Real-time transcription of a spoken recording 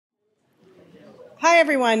Hi,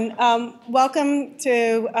 everyone. Welcome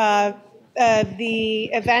to the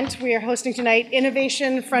event we are hosting tonight,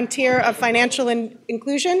 Innovation Frontier of Financial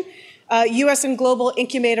Inclusion, U.S. and Global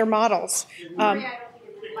Incubator Models.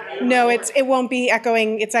 No, it won't be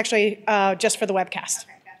echoing. It's actually just for the webcast.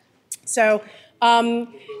 So,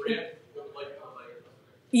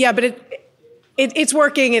 yeah, but it's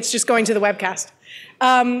working. It's just going to the webcast.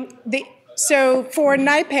 So for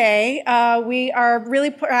NYPAY, we are really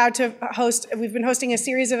proud to host, we've been hosting a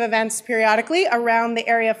series of events periodically around the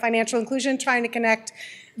area of financial inclusion, trying to connect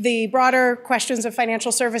the broader questions of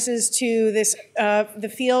financial services to this,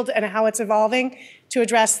 the field and how it's evolving to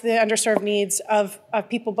address the underserved needs of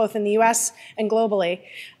people both in the US and globally.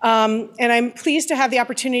 And I'm pleased to have the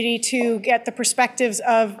opportunity to get the perspectives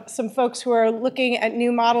of some folks who are looking at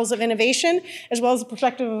new models of innovation, as well as the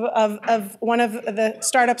perspective of one of the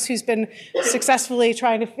startups who's been successfully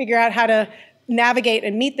trying to figure out how to navigate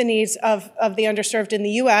and meet the needs of the underserved in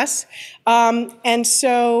the US. And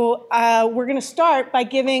so we're going to start by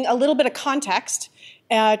giving a little bit of context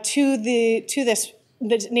to the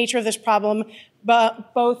nature of this problem,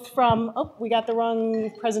 but both from, oh, we got the wrong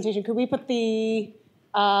presentation. Could we put the,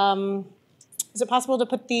 is it possible to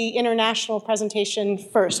put the international presentation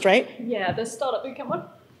first, right? Yeah, the StartupBootCamp one.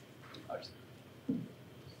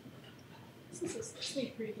 This is a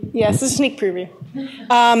sneak preview. Yes, this is a sneak preview.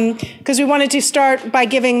 Because we wanted to start by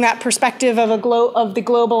giving that perspective of the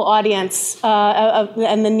global audience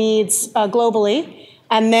and the needs globally,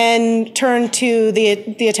 and then turn to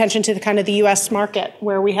the attention to the kind of the U.S. market,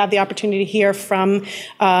 where we have the opportunity to hear from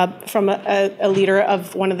a leader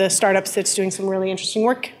of one of the startups that's doing some really interesting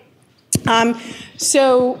work.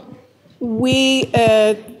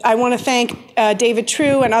 I want to thank David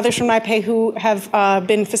True and others from NYPAY who have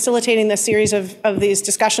been facilitating this series of these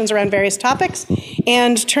discussions around various topics,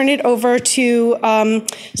 and turn it over to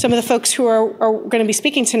some of the folks who are going to be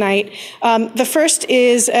speaking tonight. The first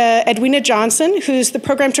is Edwina Johnson, who's the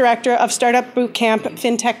program director of StartupBootCamp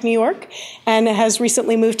Fintech New York, and has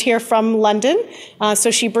recently moved here from London.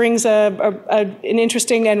 So she brings an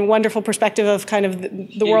interesting and wonderful perspective of kind of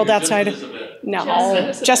the world outside.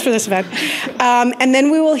 No, just for this event. And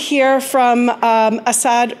then we will hear from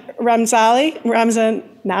Asad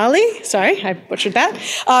Ramzanali, sorry, I butchered that,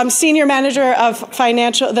 Senior Manager of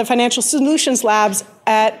the Financial Solutions Labs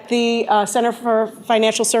at the Center for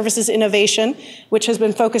Financial Services Innovation, which has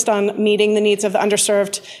been focused on meeting the needs of the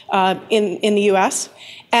underserved in the US.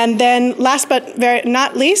 And then last but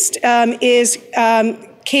not least is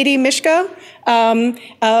Katie Mishko,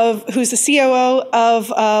 who's the COO of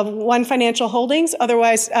One Financial Holdings,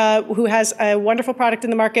 otherwise who has a wonderful product in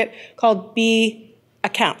the market called B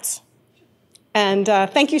Accounts. And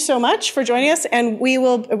thank you so much for joining us. And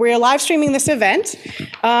we're live streaming this event.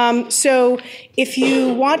 So if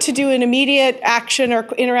you want to do an immediate action or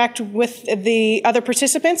interact with the other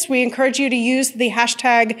participants, we encourage you to use the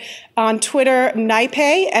hashtag on Twitter,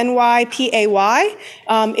 NYPAY, NYPAY,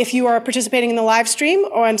 if you are participating in the live stream,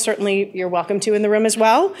 and certainly you're welcome to in the room as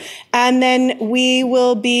well. And then we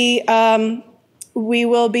will be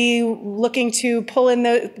looking to pull in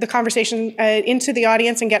the conversation into the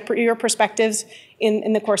audience and get your perspectives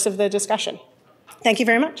in the course of the discussion. Thank you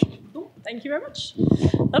very much. Cool. Thank you very much.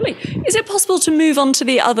 Lovely. Is it possible to move on to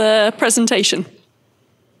the other presentation?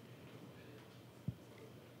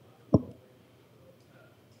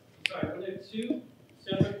 Sorry, were there two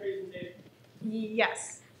separate presentations?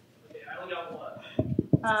 Yes. Okay, I only got one.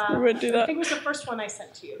 We'll do that. I think it was the first one I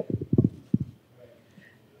sent to you.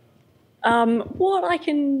 What I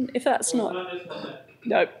can, if that's not. Not this one then.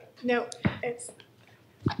 No. No, it's.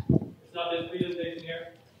 It's not this presentation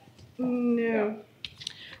here? No.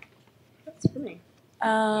 That's for me.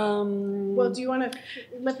 Well, do you want to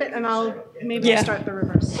flip it and I'll maybe I'll start the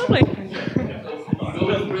reverse. Lovely.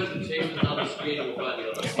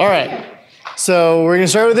 All right. So we're going to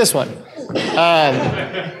start with this one.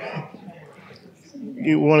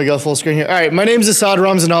 You want to go full screen here? All right. My name is Asad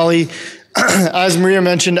Ramzanali. As Maria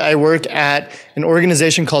mentioned, I work at an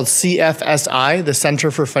organization called CFSI, the Center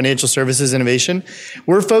for Financial Services Innovation.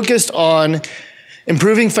 We're focused on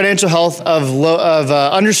improving financial health of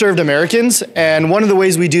underserved Americans, and one of the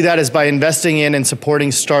ways we do that is by investing in and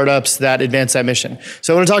supporting startups that advance that mission.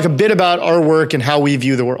 So I want to talk a bit about our work and how we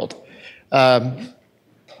view the world.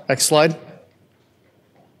 Next slide.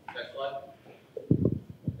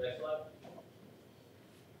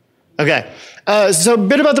 Okay, so a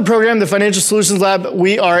bit about the program, the Financial Solutions Lab.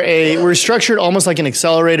 We're structured almost like an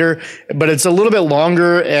accelerator, but it's a little bit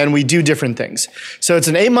longer and we do different things. So it's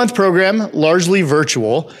an 8-month program, largely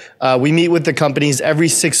virtual. We meet with the companies every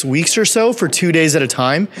 6 weeks or so for 2 days at a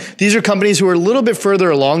time. These are companies who are a little bit further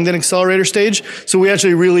along than accelerator stage. So we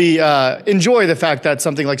actually really enjoy the fact that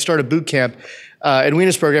something like StartupBootCamp and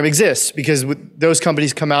Wiener's program exists, because those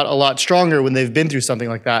companies come out a lot stronger when they've been through something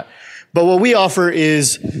like that. But what we offer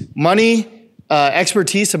is money,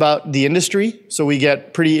 expertise about the industry, so we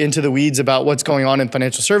get pretty into the weeds about what's going on in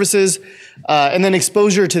financial services, and then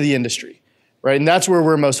exposure to the industry, right? And that's where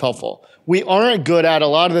we're most helpful. We aren't good at a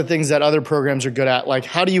lot of the things that other programs are good at, like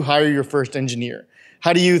how do you hire your first engineer?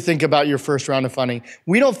 How do you think about your first round of funding?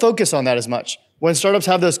 We don't focus on that as much. When startups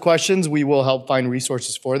have those questions, we will help find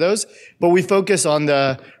resources for those, but we focus on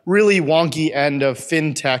the really wonky end of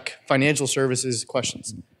fintech, financial services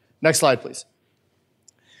questions. Next slide, please.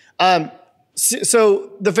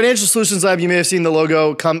 So the Financial Solutions Lab, you may have seen the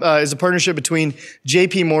logo, is a partnership between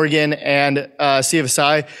JPMorgan and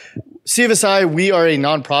CFSI. CFSI, we are a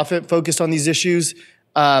nonprofit focused on these issues.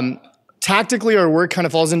 Tactically, our work kind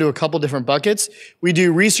of falls into a couple different buckets. We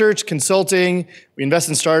do research, consulting, we invest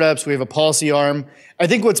in startups, we have a policy arm. I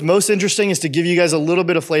think what's most interesting is to give you guys a little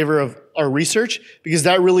bit of flavor of our research, because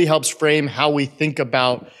that really helps frame how we think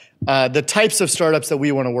about the types of startups that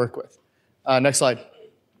we want to work with. Next slide.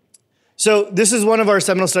 So this is one of our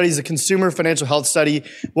seminal studies, a consumer financial health study.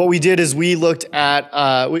 What we did is we looked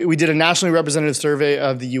at, we did a nationally representative survey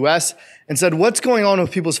of the US and said, what's going on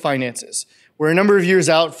with people's finances? We're a number of years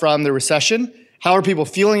out from the recession. How are people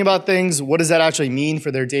feeling about things? What does that actually mean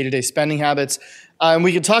for their day-to-day spending habits? And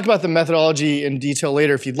we can talk about the methodology in detail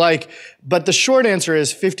later if you'd like, but the short answer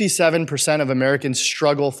is 57% of Americans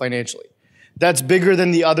struggle financially. That's bigger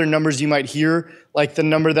than the other numbers you might hear, like the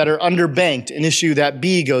number that are underbanked, an issue that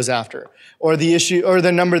B goes after, or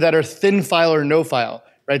the number that are thin file or no file,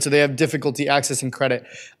 right? So they have difficulty accessing credit.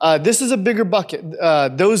 This is a bigger bucket.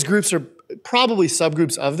 Those groups are probably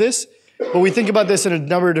subgroups of this, but we think about this in a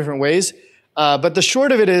number of different ways. But the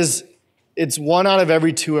short of it is, it's 1 out of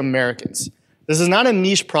every 2 Americans. This is not a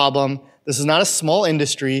niche problem. This is not a small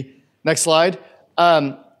industry. Next slide.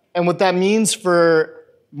 And what that means for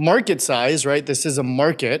market size, right? This is a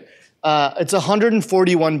market. It's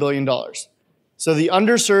 $141 billion. So the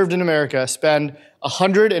underserved in America spend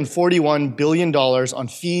 $141 billion on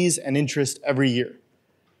fees and interest every year.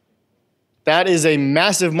 That is a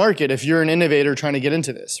massive market if you're an innovator trying to get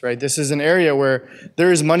into this, right? This is an area where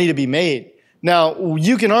there is money to be made. Now,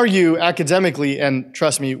 you can argue academically, and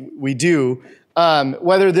trust me, we do,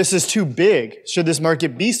 whether this is too big. Should this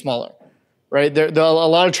market be smaller, right? A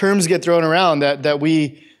lot of terms get thrown around that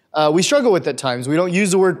we struggle with at times. We don't use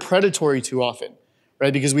the word predatory too often,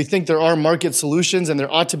 right? Because we think there are market solutions and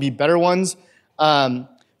there ought to be better ones.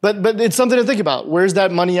 But it's something to think about. Where's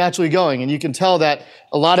that money actually going? And you can tell that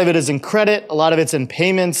a lot of it is in credit, a lot of it's in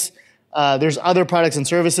payments. There's other products and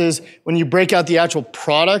services. When you break out the actual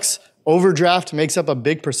products, overdraft makes up a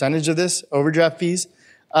big percentage of this, overdraft fees.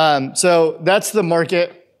 So that's the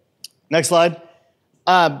market. Next slide.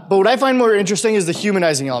 But what I find more interesting is the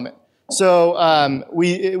humanizing element. So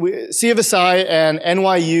CFSI and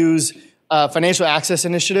NYU's Financial Access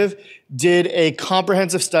Initiative did a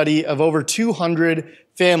comprehensive study of over 200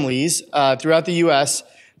 families throughout the US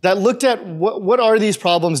that looked at what are these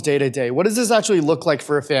problems day to day? What does this actually look like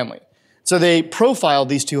for a family? So they profiled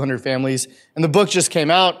these 200 families, and the book just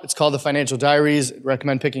came out. It's called The Financial Diaries. I'd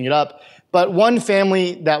recommend picking it up. But one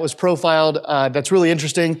family that was profiled that's really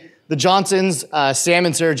interesting, the Johnsons, Sam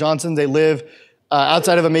and Sarah Johnson, they live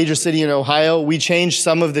outside of a major city in Ohio. We changed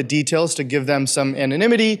some of the details to give them some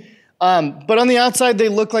anonymity. But on the outside, they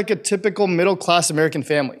look like a typical middle-class American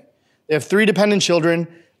family. They have 3 dependent children.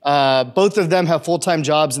 Both of them have full-time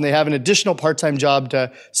jobs, and they have an additional part-time job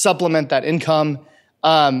to supplement that income.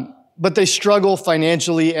 But they struggle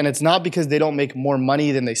financially, and it's not because they don't make more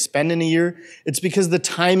money than they spend in a year. It's because the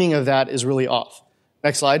timing of that is really off.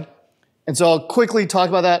 Next slide. And so I'll quickly talk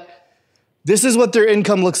about that. This is what their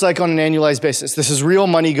income looks like on an annualized basis. This is real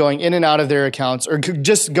money going in and out of their accounts, or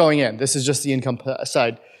just going in. This is just the income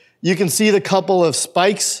side. You can see the couple of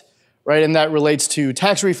spikes, right? And that relates to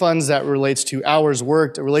tax refunds, that relates to hours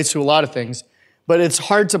worked, it relates to a lot of things. But it's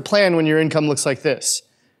hard to plan when your income looks like this.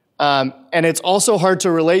 And it's also hard to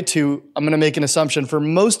relate to, I'm going to make an assumption, for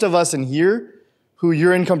most of us in here, who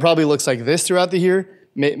your income probably looks like this throughout the year,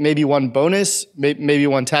 maybe one bonus, maybe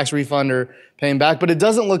one tax refund or paying back, but it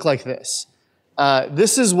doesn't look like this.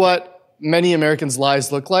 This is what many Americans'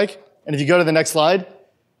 lives look like. And if you go to the next slide,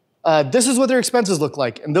 this is what their expenses look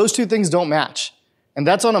like. And those two things don't match. And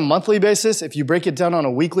that's on a monthly basis. If you break it down on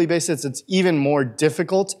a weekly basis, it's even more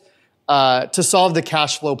difficult to solve the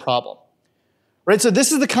cash flow problem. Right? So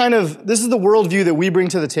this is the worldview that we bring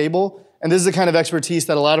to the table, and this is the kind of expertise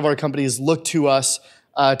that a lot of our companies look to us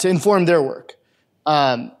to inform their work.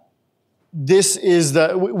 We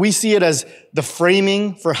see it as the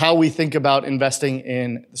framing for how we think about investing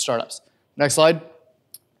in the startups. Next slide.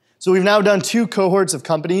 So we've now done 2 cohorts of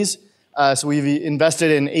companies. So we've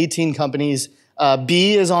invested in 18 companies.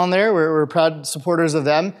 B is on there. We're proud supporters of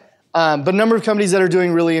them. But a number of companies that are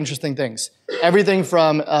doing really interesting things. Everything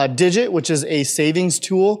from Digit, which is a savings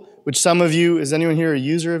tool, which some of you, is anyone here a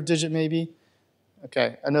user of Digit maybe?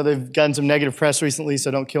 Okay, I know they've gotten some negative press recently,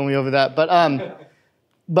 so don't kill me over that.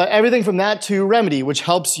 But everything from that to Remedy, which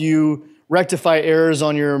helps you rectify errors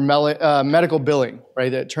on your medical billing,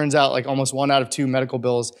 right? It turns out like almost 1 out of 2 medical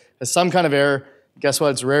bills has some kind of error. Guess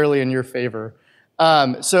what? It's rarely in your favor.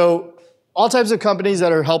 So all types of companies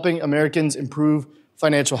that are helping Americans improve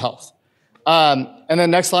financial health. And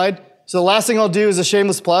then next slide. So the last thing I'll do is a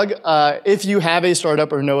shameless plug. If you have a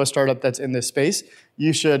startup or know a startup that's in this space,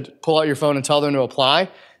 you should pull out your phone and tell them to apply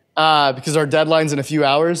because our deadline's in a few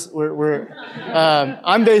hours.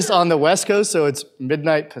 I'm based on the West Coast, so it's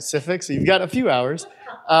midnight Pacific, so you've got a few hours.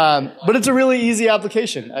 But it's a really easy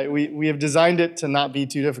application. We have designed it to not be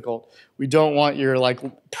too difficult. We don't want your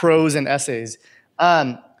prose and essays.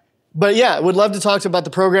 But yeah, would love to talk about the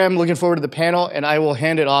program. Looking forward to the panel, and I will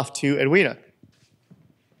hand it off to Edwina.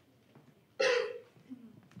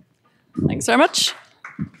 Thanks very much.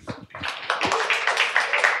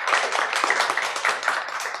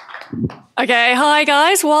 Okay, hi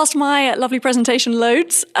guys. Whilst my lovely presentation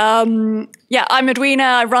loads, I'm Edwina.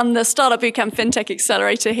 I run the StartupBootCamp Fintech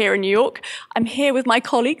Accelerator here in New York. I'm here with my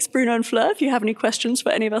colleagues, Bruno and Fleur, if you have any questions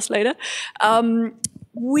for any of us later.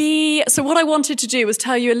 So what I wanted to do was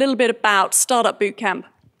tell you a little bit about StartupBootCamp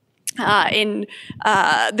in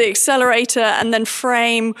the accelerator, and then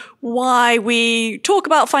frame why we talk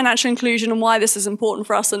about financial inclusion and why this is important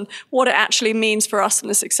for us and what it actually means for us in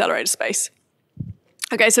this accelerator space.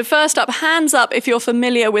 Okay, so first up, hands up if you're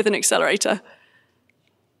familiar with an accelerator.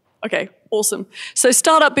 Okay, awesome. So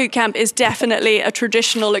StartupBootCamp is definitely a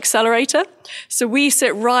traditional accelerator. So we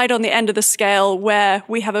sit right on the end of the scale where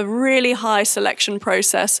we have a really high selection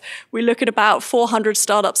process. We look at about 400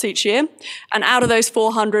 startups each year, and out of those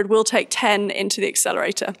 400, we'll take 10 into the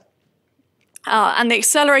accelerator. And the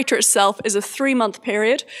accelerator itself is a 3-month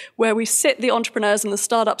period where we sit the entrepreneurs and the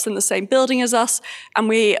startups in the same building as us, and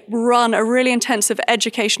we run a really intensive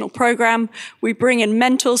educational program. We bring in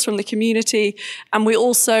mentors from the community, and we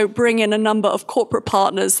also bring in a number of corporate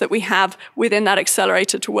partners that we have within that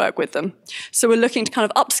accelerator to work with them. So we're looking to kind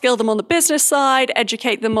of upskill them on the business side,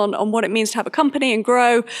 educate them on what it means to have a company and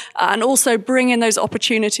grow, and also bring in those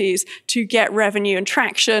opportunities to get revenue and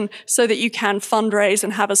traction so that you can fundraise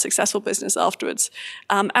and have a successful business afterwards.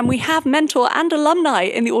 And we have mentor and alumni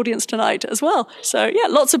in the audience tonight as well. So yeah,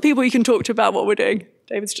 lots of people you can talk to about what we're doing.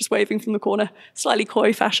 David's just waving from the corner, slightly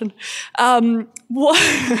coy fashion. So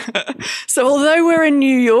although we're in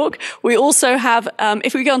New York, we also have,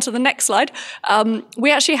 if we go on to the next slide,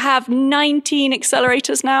 we actually have 19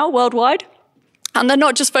 accelerators now worldwide. And they're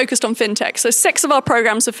not just focused on fintech. So 6 of our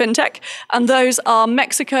programs are fintech, and those are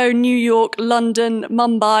Mexico, New York, London,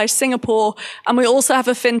 Mumbai, Singapore, and we also have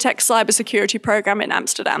a fintech cybersecurity program in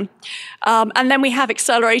Amsterdam. And then we have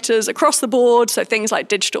accelerators across the board, so things like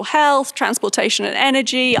digital health, transportation and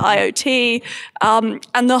energy, IoT,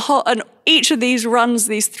 and each of these runs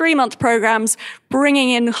these 3-month programs, bringing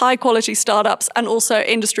in high-quality startups and also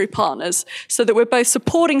industry partners, so that we're both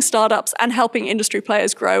supporting startups and helping industry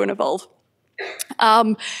players grow and evolve.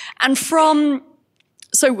 So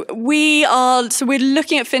we're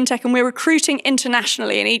looking at fintech, and we're recruiting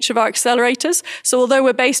internationally in each of our accelerators. So although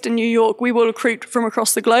we're based in New York, we will recruit from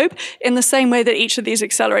across the globe in the same way that each of these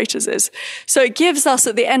accelerators is. So it gives us,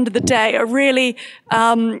 at the end of the day, a really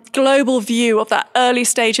global view of that early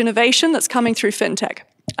stage innovation that's coming through fintech,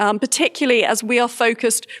 particularly as we are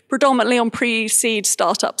focused predominantly on pre-seed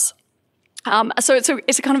startups. So it's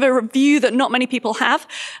a kind of a review that not many people have.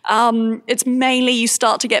 It's mainly you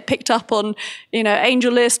start to get picked up on,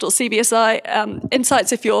 AngelList or CFSI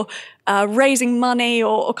insights if you're raising money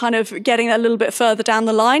or kind of getting a little bit further down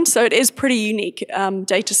the line. So it is pretty unique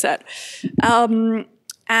data set. And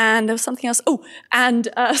there was something else. So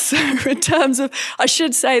in terms of, I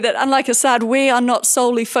should say that unlike Assad, we are not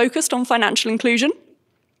solely focused on financial inclusion.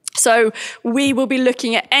 So we will be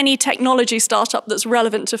looking at any technology startup that's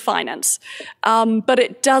relevant to finance. But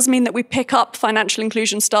it does mean that we pick up financial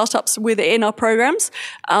inclusion startups within our programs.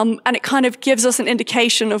 And it kind of gives us an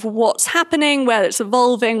indication of what's happening, where it's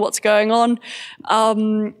evolving, what's going on.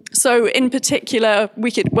 So in particular,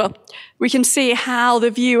 we can see how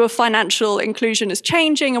the view of financial inclusion is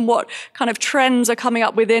changing and what kind of trends are coming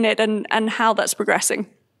up within it and how that's progressing.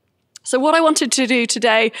 So what I wanted to do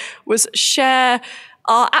today was share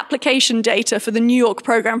our application data for the New York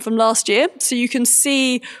program from last year, so you can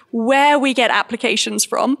see where we get applications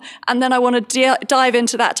from. And then I want to dive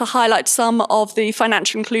into that to highlight some of the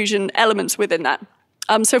financial inclusion elements within that.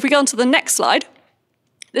 So if we go on to the next slide,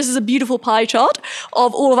 this is a beautiful pie chart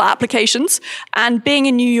of all of our applications. And being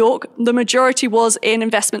in New York, the majority was in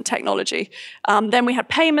investment technology. Then we had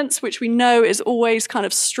payments, which we know is always kind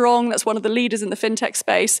of strong. That's one of the leaders in the fintech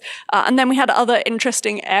space. And then we had other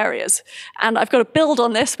interesting areas. And I've got to build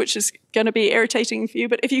on this, which is going to be irritating for you.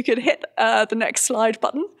 But if you could hit the next slide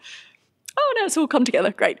button. Oh, no, it's all come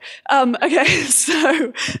together. Great. Okay,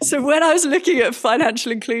 so when I was looking at financial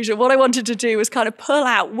inclusion, what I wanted to do was kind of pull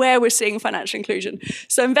out where we're seeing financial inclusion.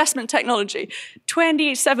 So investment technology,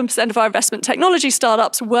 27% of our investment technology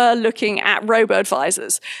startups were looking at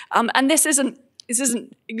robo-advisors. And this isn't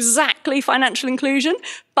exactly financial inclusion,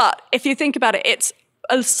 but if you think about it,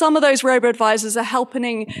 some of those robo-advisors are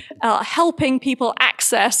helping people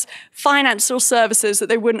access financial services that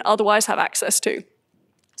they wouldn't otherwise have access to.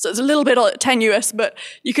 So it's a little bit tenuous, but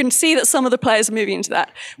you can see that some of the players are moving into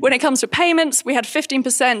that. When it comes to payments, we had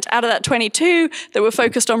 15% out of that 22 that were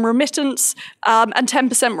focused on remittance, and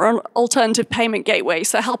 10% were on alternative payment gateways,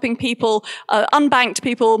 so helping people, unbanked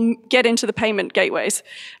people, get into the payment gateways.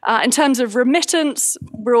 In terms of remittance,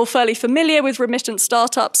 we're all fairly familiar with remittance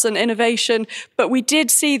startups and innovation, but we did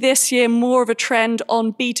see this year more of a trend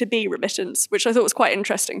on B2B remittance, which I thought was quite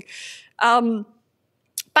interesting.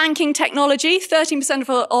 Banking technology, 13%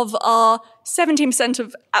 of our 17%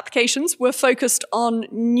 of applications were focused on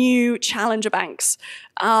new challenger banks.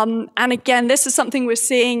 And again, this is something we're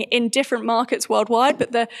seeing in different markets worldwide,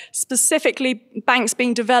 but they're specifically banks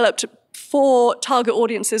being developed for target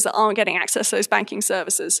audiences that aren't getting access to those banking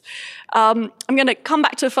services. I'm going to come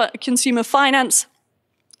back to consumer finance.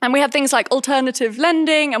 And we have things like alternative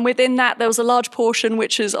lending, and within that, there was a large portion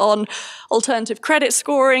which is on alternative credit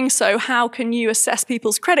scoring. So how can you assess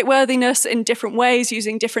people's creditworthiness in different ways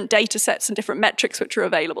using different data sets and different metrics which are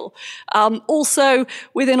available. Also,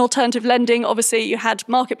 within alternative lending, obviously, you had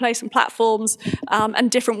marketplace and platforms and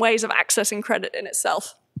different ways of accessing credit in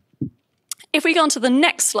itself. If we go on to the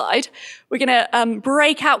next slide, we're going to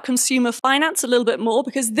break out consumer finance a little bit more,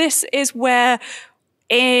 because this is where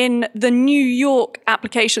in the New York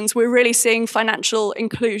applications, we're really seeing financial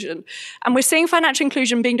inclusion. And we're seeing financial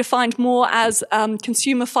inclusion being defined more as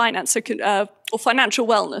consumer finance or financial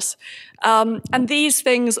wellness. And these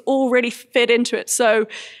things all really fit into it. So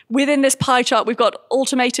within this pie chart, we've got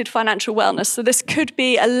automated financial wellness. So this could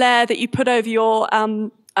be a layer that you put over your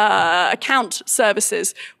account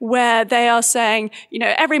services, where they are saying, you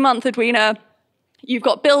know, every month, Edwina, you've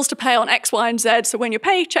got bills to pay on X, Y, and Z. So when your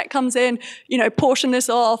paycheck comes in, you know, portion this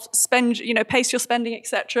off, spend, you know, pace your spending,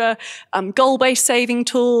 etc. Goal-based saving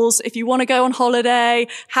tools. If you want to go on holiday,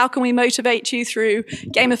 how can we motivate you through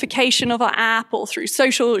gamification of our app or through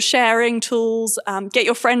social sharing tools? Get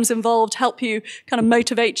your friends involved, help you kind of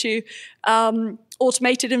motivate you.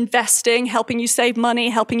 Automated investing, helping you save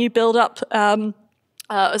money, helping you build up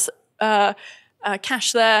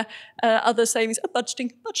cash there, other savings,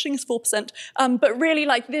 budgeting is 4%. But really,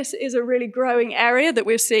 like, this is a really growing area that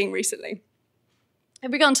we're seeing recently.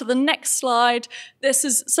 If we go on to the next slide,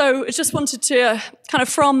 so I just wanted to kind of,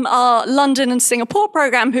 from our London and Singapore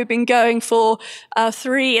program, who've been going for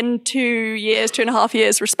 3 and 2.5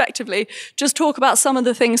 years respectively, just talk about some of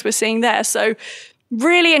the things we're seeing there. So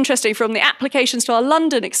really interesting, from the applications to our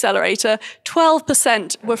London accelerator,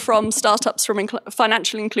 12% were from startups from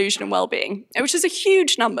financial inclusion and well-being, which is a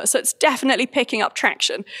huge number. So it's definitely picking up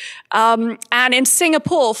traction. And in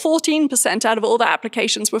Singapore, 14% out of all the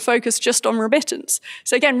applications were focused just on remittance.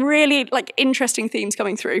 So again, really like interesting themes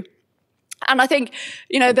coming through. And I think,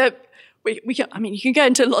 you know, you can go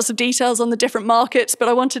into lots of details on the different markets, but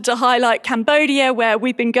I wanted to highlight Cambodia, where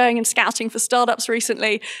we've been going and scouting for startups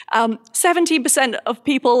recently. 17% of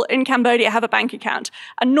people in Cambodia have a bank account,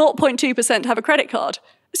 and 0.2% have a credit card.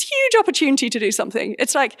 It's a huge opportunity to do something.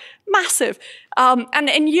 It's like massive. And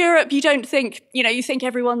in Europe, you don't think, you know, you think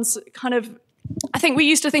everyone's kind of, I think we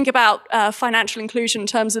used to think about financial inclusion in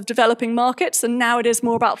terms of developing markets, and now it is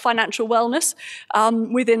more about financial wellness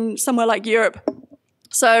within somewhere like Europe.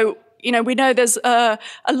 So, we know there's a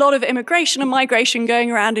lot of immigration and migration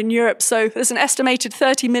going around in Europe. So there's an estimated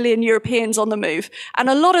 30 million Europeans on the move. And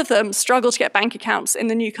a lot of them struggle to get bank accounts in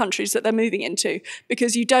the new countries that they're moving into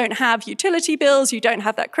because you don't have utility bills, you don't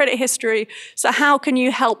have that credit history. So how can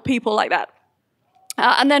you help people like that?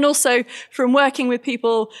 And then also from working with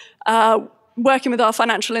people, working with our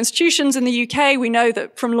financial institutions in the UK, we know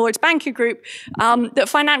that from Lloyds Banking Group, that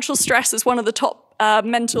financial stress is one of the top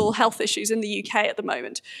mental health issues in the UK at the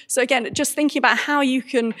moment. So again, just thinking about how you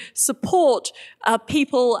can support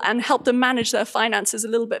people and help them manage their finances a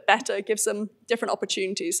little bit better gives them different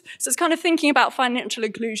opportunities. So it's kind of thinking about financial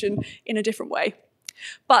inclusion in a different way.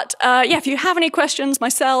 But yeah, if you have any questions,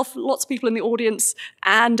 myself, lots of people in the audience,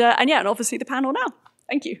 and obviously the panel now.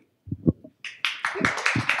 Thank you.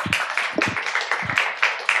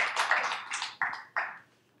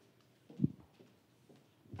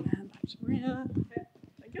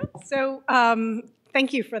 So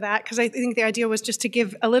thank you for that, because I think the idea was just to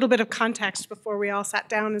give a little bit of context before we all sat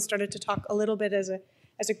down and started to talk a little bit as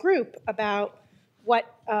a group about what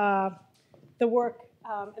the work,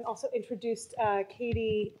 and also introduced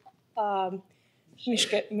Katie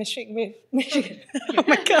Michigan. Oh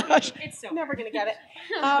my gosh, it's never going to get it.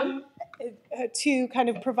 To kind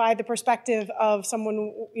of provide the perspective of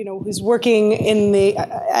someone who's working in the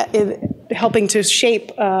helping to shape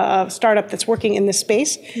a startup that's working in this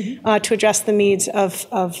space to address the needs of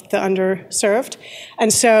the underserved.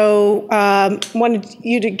 And so wanted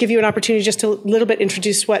to give you an opportunity just to a little bit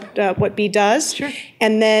introduce what B does. Sure.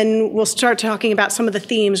 And then we'll start talking about some of the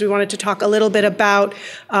themes. We wanted to talk a little bit about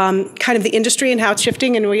kind of the industry and how it's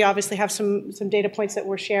shifting, and we obviously have some data points that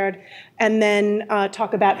were shared. And then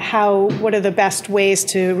talk about what are the best ways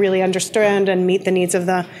to really understand and meet the needs of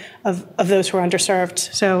those who are underserved.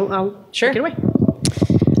 So I'll take it away.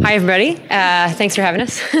 Hi, everybody. Thanks for having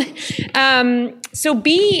us. So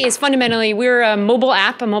B is fundamentally, we're a mobile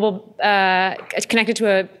app, connected to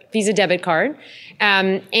a Visa debit card.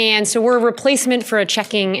 And so we're a replacement for a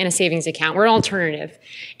checking and a savings account. We're an alternative.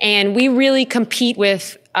 And we really compete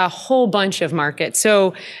with a whole bunch of markets.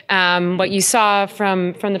 So what you saw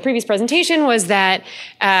from the previous presentation was that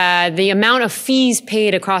the amount of fees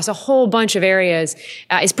paid across a whole bunch of areas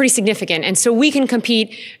is pretty significant. And so we can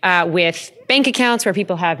compete with bank accounts where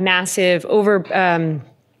people have massive overdraft.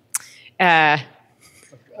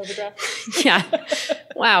 Yeah.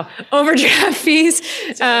 Wow. Overdraft fees.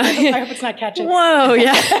 I hope it's not catching. Whoa,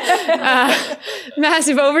 yeah.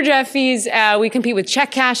 Massive overdraft fees. We compete with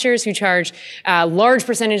check cashers who charge large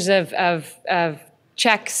percentages of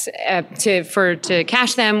checks to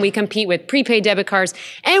cash them. We compete with prepaid debit cards,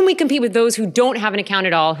 and we compete with those who don't have an account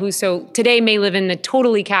at all, who so today may live in the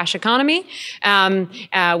totally cash economy,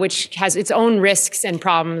 which has its own risks and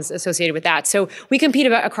problems associated with that. So we compete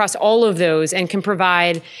across all of those and can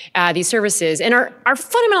provide these services. And our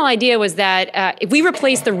fundamental idea was that if we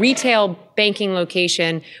replace the retail banking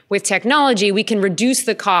location with technology, we can reduce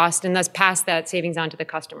the cost and thus pass that savings on to the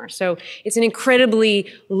customer. So it's an incredibly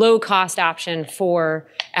low-cost option for,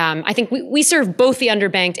 I think we serve both the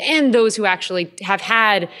underbanked and those who actually have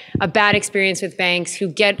had a bad experience with banks, who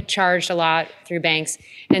get charged a lot through banks.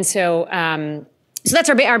 And so that's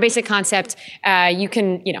our basic concept. You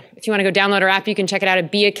can, if you want to go download our app, you can check it out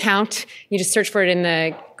at B Account. You just search for it in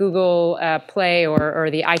the Google Play or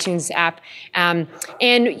the iTunes app. And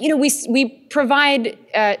we provide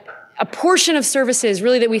a portion of services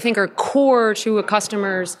really that we think are core to a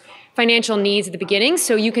customer's financial needs at the beginning.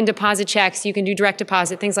 So you can deposit checks, you can do direct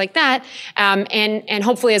deposit, things like that. And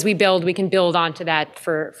hopefully as we build, we can build onto that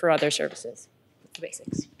for other services. That's the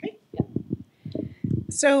basics. Great. Yeah.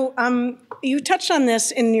 So you touched on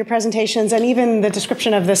this in your presentations, and even the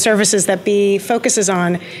description of the services that B focuses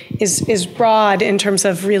on is broad in terms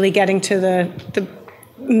of really getting to the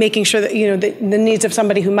making sure that the needs of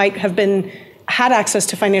somebody who might have had access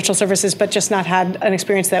to financial services but just not had an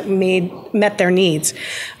experience that met their needs.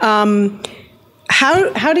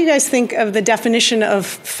 How do you guys think of the definition of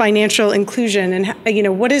financial inclusion,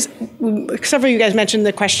 and what is? Several of you guys mentioned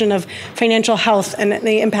the question of financial health and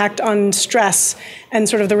the impact on stress and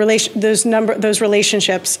sort of those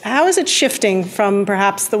relationships. How is it shifting from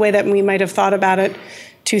perhaps the way that we might have thought about it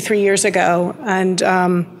 2-3 years ago,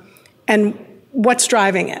 and what's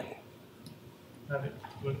driving it?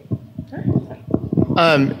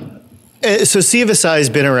 So CFSI has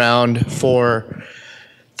been around for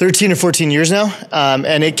 13 or 14 years now,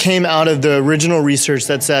 and it came out of the original research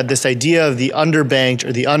that said this idea of the underbanked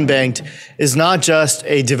or the unbanked is not just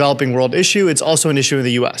a developing world issue, it's also an issue in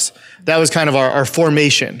the US. That was kind of our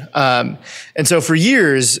formation. And so for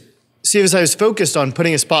years, CFSI was focused on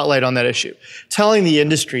putting a spotlight on that issue, telling the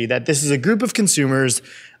industry that this is a group of consumers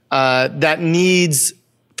that needs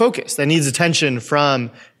focus, that needs attention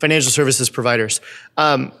from financial services providers.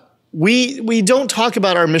 We don't talk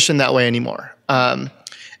about our mission that way anymore.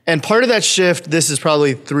 And part of that shift, this is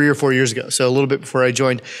probably 3 or 4 years ago, so a little bit before I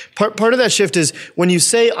joined. Part of that shift is when you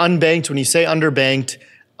say unbanked, when you say underbanked,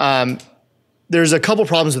 there's a couple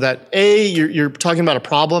problems with that. A, you're talking about a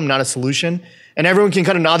problem, not a solution. And everyone can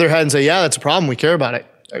kind of nod their head and say, yeah, that's a problem. We care about it.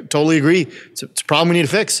 I totally agree. It's a problem we need to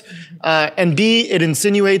fix. And B, it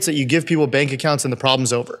insinuates that you give people bank accounts and the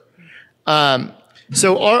problem's over.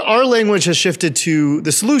 So our language has shifted to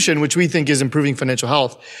the solution, which we think is improving financial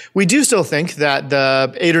health. We do still think that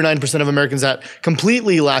the 8 or 9% of Americans that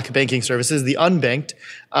completely lack banking services, the unbanked,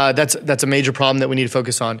 that's a major problem that we need to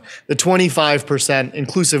focus on. The 25%,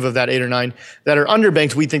 inclusive of that 8 or 9, that are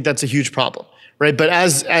underbanked, we think that's a huge problem, right? But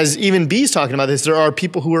as even B's talking about this, there are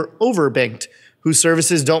people who are overbanked, whose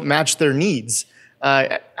services don't match their needs.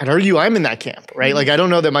 I'd argue I'm in that camp, right? Like, I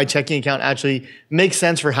don't know that my checking account actually makes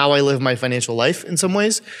sense for how I live my financial life in some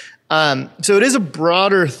ways. So it is a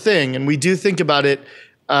broader thing, and we do think about it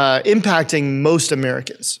impacting most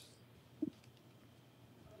Americans.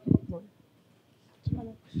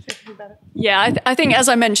 Yeah, I think, as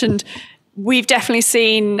I mentioned, we've definitely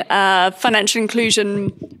seen financial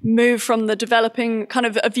inclusion move from the developing, kind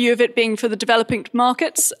of a view of it being for the developing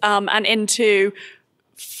markets and into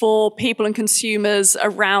for people and consumers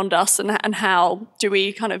around us, and how do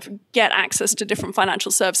we kind of get access to different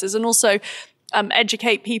financial services, and also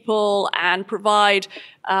educate people and provide.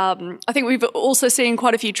 I think we've also seen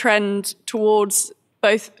quite a few trends towards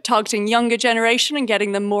both targeting younger generation and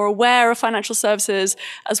getting them more aware of financial services,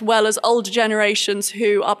 as well as older generations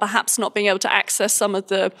who are perhaps not being able to access some of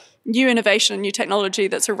the new innovation and new technology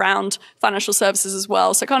that's around financial services as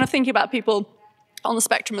well. So kind of thinking about people on the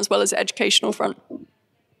spectrum as well as the educational front.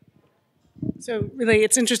 So really,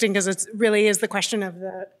 it's interesting because it really is the question of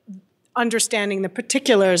the understanding the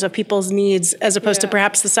particulars of people's needs, as opposed to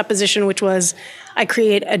perhaps the supposition, which was, I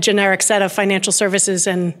create a generic set of financial services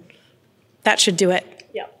and that should do it.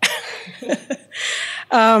 Yeah.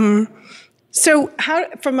 So how,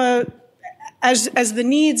 as the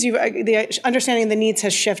needs, the understanding of the needs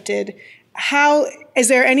has shifted, how, is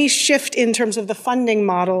there any shift in terms of the funding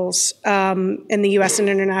models in the US and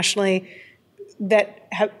internationally that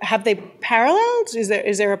have they paralleled?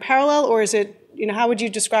 Is there a parallel, or is it, how would you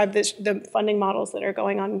describe the funding models that are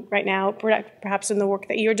going on right now, perhaps in the work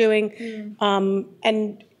that you're doing?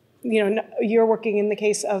 And, you're working in the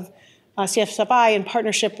case of CFSI in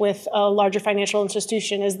partnership with a larger financial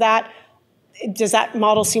institution. Does that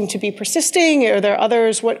model seem to be persisting? Are there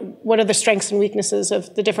others? What are the strengths and weaknesses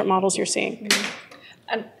of the different models you're seeing?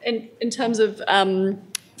 And in terms of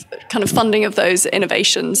kind of funding of those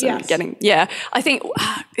innovations and I think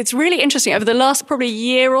it's really interesting over the last probably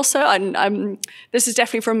year or so. This is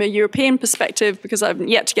definitely from a European perspective because I've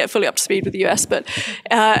yet to get fully up to speed with the US, but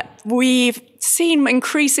we've seen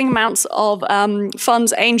increasing amounts of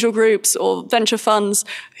funds, angel groups or venture funds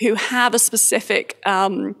who have a specific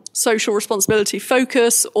social responsibility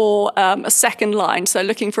focus or a second line, so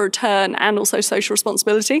looking for return and also social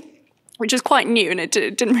responsibility, which is quite new, and it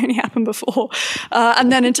didn't really happen before.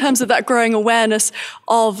 And then in terms of that growing awareness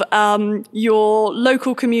of your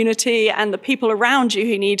local community and the people around you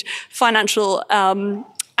who need financial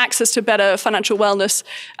access to better financial wellness,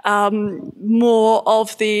 more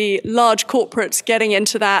of the large corporates getting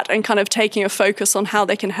into that and kind of taking a focus on how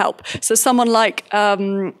they can help. So someone like,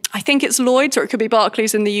 I think it's Lloyd's, or it could be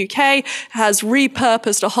Barclays in the UK, has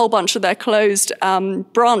repurposed a whole bunch of their closed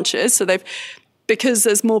branches. So because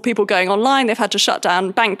there's more people going online, they've had to shut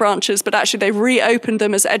down bank branches, but actually they've reopened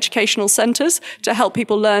them as educational centers to help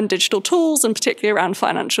people learn digital tools, and particularly around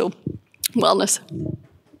financial wellness.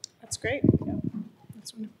 That's great.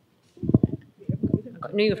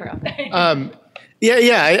 I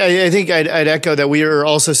think I'd echo that. We are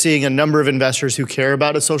also seeing a number of investors who care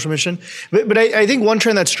about a social mission. But I think one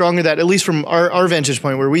trend that's stronger, that at least from our vantage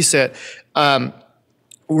point where we sit,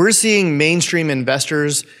 we're seeing mainstream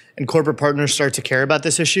investors and corporate partners start to care about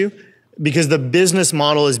this issue, because the business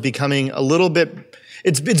model is becoming a little bit,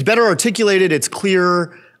 it's better articulated, it's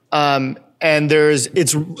clearer, and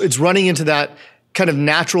it's running into that kind of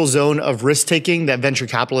natural zone of risk taking that venture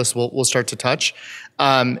capitalists will start to touch.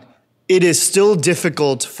 It is still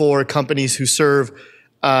difficult for companies who serve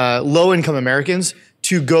low income Americans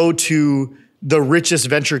to go to the richest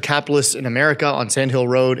venture capitalists in America on Sand Hill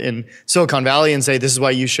Road in Silicon Valley and say, this is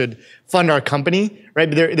why you should fund our company, right?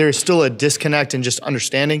 But there's still a disconnect in just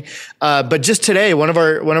understanding. But just today, one of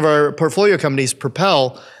our portfolio companies,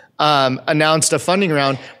 Propel, announced a funding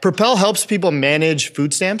round. Propel helps people manage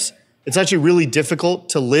food stamps. It's actually really difficult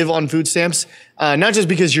to live on food stamps, not just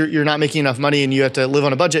because you're not making enough money and you have to live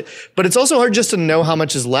on a budget, but it's also hard just to know how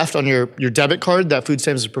much is left on your debit card that food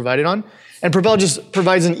stamps is provided on. And Propel just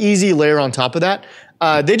provides an easy layer on top of that.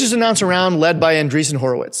 They just announced a round led by Andreessen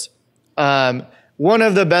Horowitz, one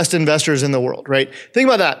of the best investors in the world, right? Think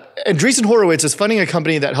about that. Andreessen Horowitz is funding a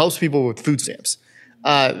company that helps people with food stamps.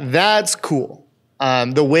 That's cool.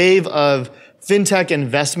 The wave of fintech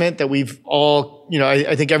investment that we've all,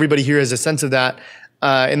 I think everybody here has a sense of that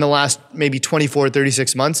in the last maybe 24,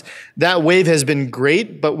 36 months. That wave has been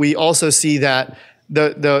great, but we also see that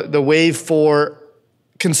the wave for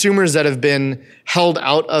consumers that have been held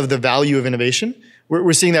out of the value of innovation,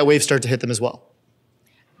 we're seeing that wave start to hit them as well.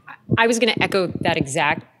 I was going to echo that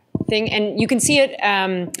exact thing, and you can see it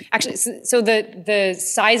actually. So the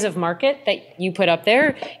size of market that you put up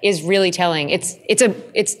there is really telling. It's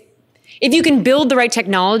if you can build the right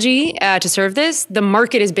technology to serve this, the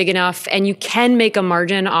market is big enough, and you can make a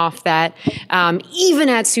margin off that, even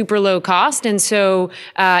at super low cost. And so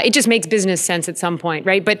it just makes business sense at some point,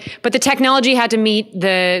 right? But the technology had to meet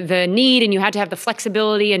the need, and you had to have the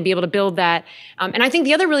flexibility and be able to build that. And I think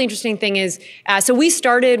the other really interesting thing is, so we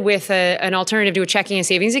started with an alternative to a checking and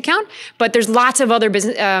savings account, but there's lots of other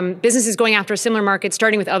businesses going after a similar market,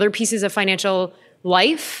 starting with other pieces of financial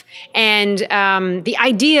life. And the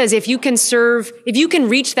idea is if you can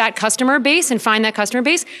reach that customer base and find that customer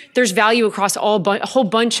base, there's value across a whole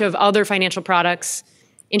bunch of other financial products,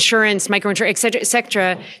 insurance, microinsurance, et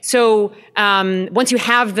cetera. So once you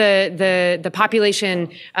have the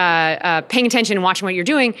population paying attention and watching what you're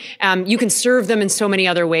doing, you can serve them in so many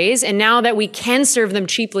other ways. And now that we can serve them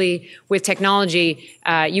cheaply with technology,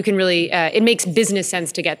 you can really, it makes business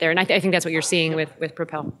sense to get there. And I think that's what you're seeing with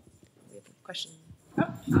Propel. Question.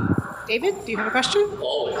 David, do you have a question?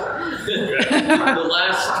 Always. The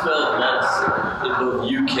last 12 months in both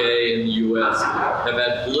UK and the US have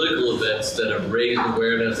had political events that have raised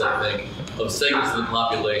awareness, I think, of segments of the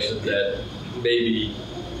population that maybe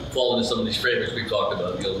fall into some of these frameworks we've talked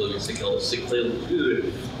about, living the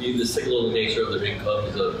cyclical nature of their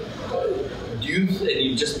incomes. And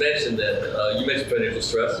you just mentioned that, you mentioned financial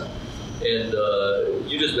stress. And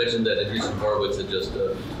you just mentioned that Andreessen Horowitz had just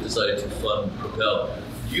decided to fund Propel.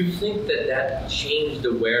 Do you think that changed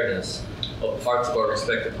awareness of parts of our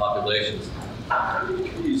respective populations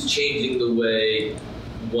is changing the way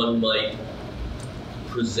one might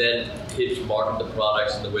present, pitch, market the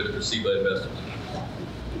products and the way they're perceived by investors?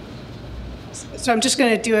 So I'm just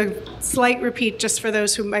going to do a slight repeat just for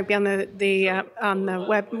those who might be on the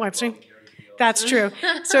web stream. That's true.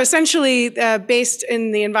 So essentially, based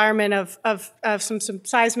in the environment of some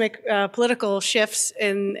seismic political shifts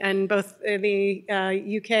in both the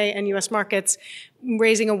UK and US markets,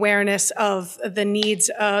 raising awareness of the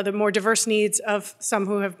needs, the more diverse needs of some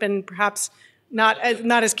who have been perhaps not as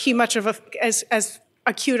as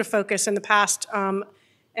acute a focus in the past,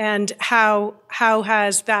 and how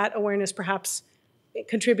has that awareness perhaps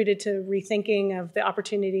contributed to rethinking of the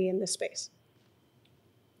opportunity in this space?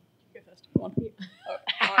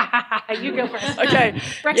 You go first. Okay.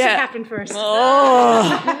 Brexit happened first. Oh.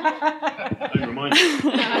 Never mind.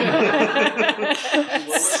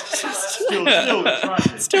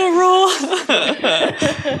 Still raw.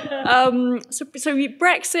 So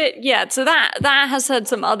Brexit, so that has had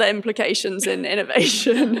some other implications in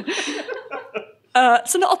innovation.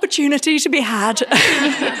 It's an opportunity to be had.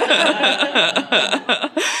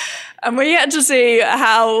 And we're yet to see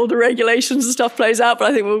how the regulations and stuff plays out, but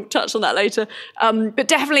I think we'll touch on that later. But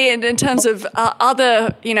definitely in terms of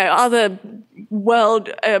other world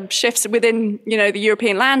shifts within, the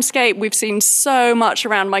European landscape, we've seen so much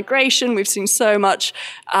around migration. We've seen so much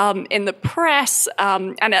in the press,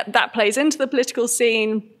 and that plays into the political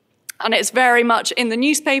scene. And it's very much in the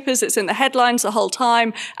newspapers, it's in the headlines the whole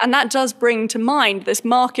time. And that does bring to mind this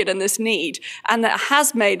market and this need. And that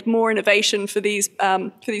has made more innovation for these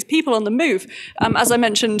people on the move. As I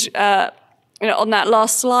mentioned on that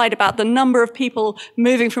last slide about the number of people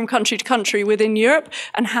moving from country to country within Europe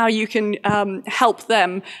and how you can help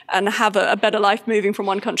them and have a better life moving from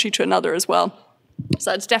one country to another as well.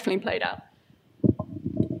 So it's definitely played out.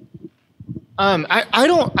 I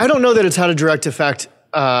don't know that it's had a direct effect.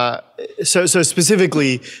 So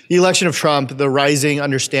specifically, the election of Trump, the rising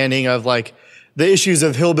understanding of the issues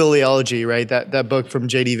of hillbilly elegy, right? That book from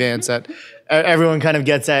J.D. Vance that everyone kind of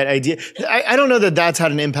gets that idea. I don't know that that's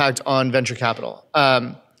had an impact on venture capital.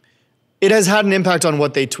 It has had an impact on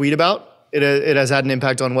what they tweet about. It has had an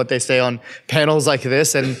impact on what they say on panels like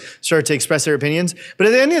this and start to express their opinions. But at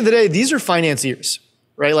the end of the day, these are financiers,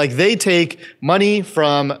 right? Like they take money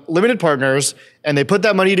from limited partners and they put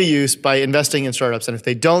that money to use by investing in startups. And if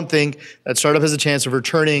they don't think that startup has a chance of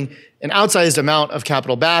returning an outsized amount of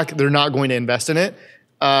capital back, they're not going to invest in it.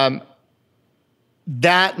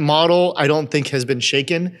 That model, I don't think, has been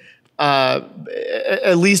shaken,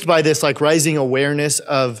 at least by this like rising awareness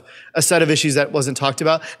of a set of issues that wasn't talked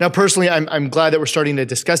about. Now, personally, I'm glad that we're starting to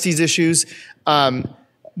discuss these issues,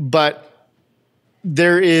 but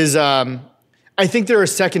there is, I think there are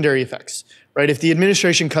secondary effects, right? If the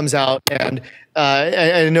administration comes out and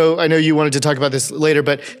I know you wanted to talk about this later,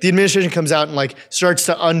 but the administration comes out and like starts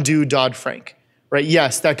to undo Dodd-Frank, right?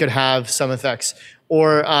 Yes, that could have some effects.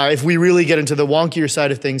 Or if we really get into the wonkier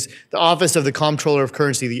side of things, the Office of the Comptroller of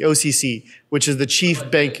Currency, the OCC, which is the chief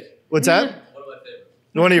bank. What's that? One of my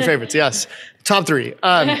favorites. One of your favorites, yes. Top three.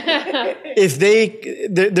 If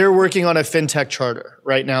they're working on a fintech charter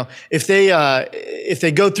right now, if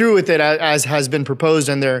they go through with it as has been proposed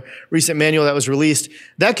in their recent manual that was released,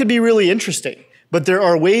 that could be really interesting. But there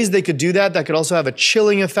are ways they could do that could also have a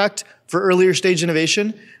chilling effect for earlier stage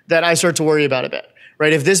innovation that I start to worry about a bit.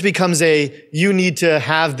 Right? If this becomes you need to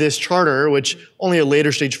have this charter, which only a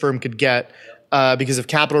later stage firm could get because of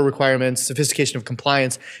capital requirements, sophistication of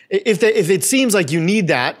compliance. If it seems like you need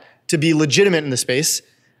that to be legitimate in the space,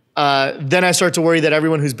 then I start to worry that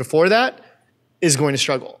everyone who's before that is going to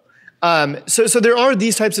struggle. So there are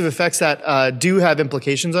these types of effects that do have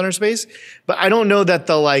implications on our space, but I don't know that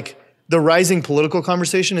the rising political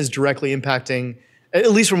conversation is directly impacting, at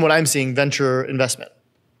least from what I'm seeing, venture investment.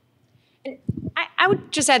 I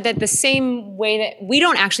would just add that the same way that we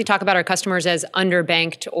don't actually talk about our customers as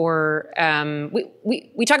underbanked or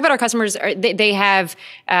we talk about our customers, they have,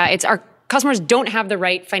 our customers don't have the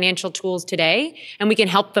right financial tools today, and we can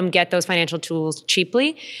help them get those financial tools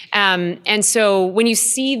cheaply. And so when you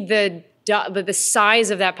see the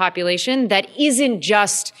size of that population, that isn't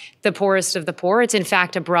just the poorest of the poor, it's in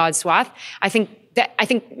fact a broad swath. I think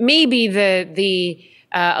maybe the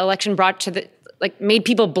election made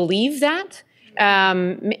people believe that.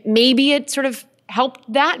 Maybe it sort of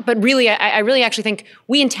helped that, but really, I really actually think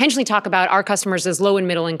we intentionally talk about our customers as low and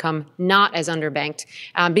middle income, not as underbanked,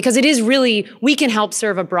 because it is really, we can help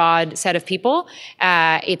serve a broad set of people.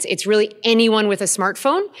 It's really anyone with a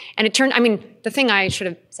smartphone. And the thing I should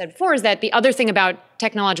have said before is that the other thing about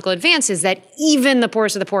technological advance is that even the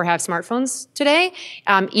poorest of the poor have smartphones today.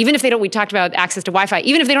 Even if they don't, we talked about access to Wi-Fi,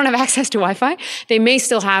 even if they don't have access to Wi-Fi, they may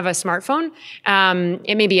still have a smartphone.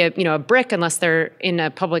 It may be a brick unless they're in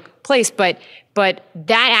a public place, but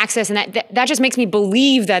that access and that just makes me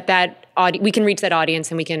believe that we can reach that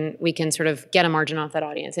audience and we can sort of get a margin off that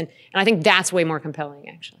audience. And I think that's way more compelling,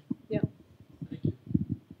 actually. Yeah.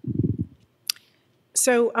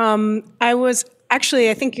 So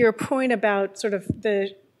I think your point about sort of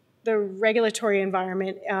the regulatory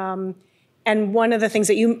environment, and one of the things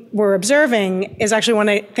that you were observing is actually one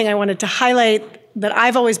thing I wanted to highlight that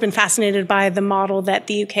I've always been fascinated by the model that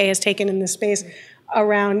the UK has taken in this space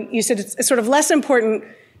around, you said it's sort of less important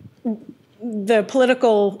the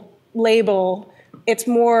political label, it's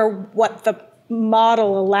more what the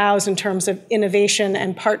model allows in terms of innovation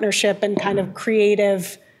and partnership and kind of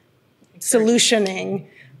creative solutioning.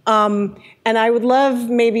 And I would love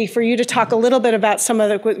maybe for you to talk a little bit about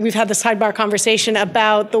we've had the sidebar conversation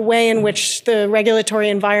about the way in which the regulatory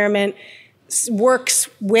environment works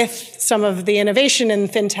with some of the innovation in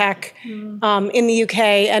fintech in the UK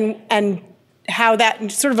and how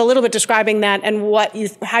that, sort of a little bit describing that and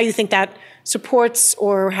how you think that supports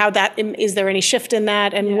or how that, is there any shift in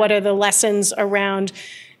that and what are the lessons around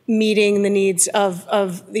meeting the needs of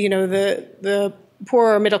the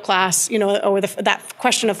poor or middle class, or that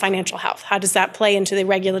question of financial health. How does that play into the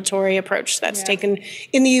regulatory approach that's taken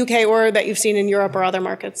in the UK or that you've seen in Europe or other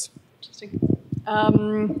markets? Interesting.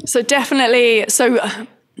 So definitely,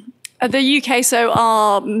 the UK,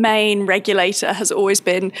 our main regulator has always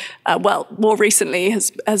been, more recently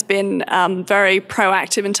has been very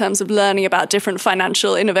proactive in terms of learning about different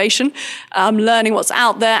financial innovation, learning what's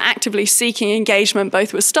out there, actively seeking engagement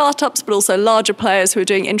both with startups but also larger players who are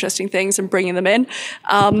doing interesting things and bringing them in.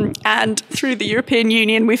 And through the European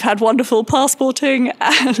Union, we've had wonderful passporting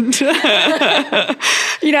and,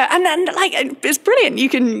 it's brilliant. You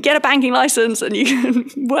can get a banking license and you can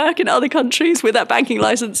work in other countries with that banking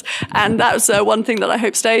license. And that was one thing that I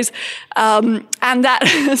hope stays. And that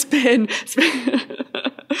has been,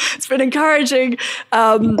 it's been encouraging.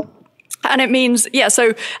 And it means,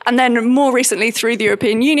 and then more recently through the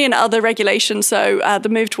European Union, other regulations, the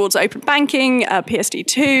move towards open banking,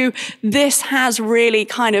 PSD2, this has really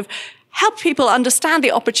kind of help people understand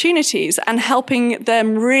the opportunities and helping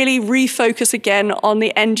them really refocus again on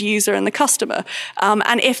the end user and the customer.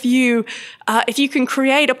 And if you can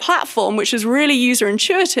create a platform which is really user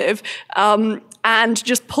intuitive, and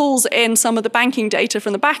just pulls in some of the banking data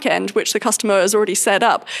from the back end, which the customer has already set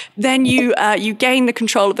up, then you gain the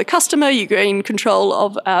control of the customer, you gain control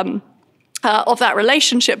of that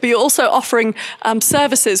relationship, but you're also offering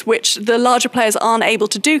services which the larger players aren't able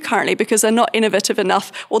to do currently because they're not innovative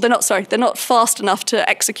enough, or they're not fast enough to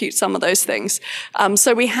execute some of those things.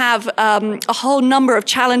 So we have a whole number of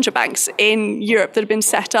challenger banks in Europe that have been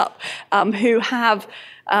set up who have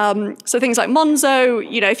so things like Monzo,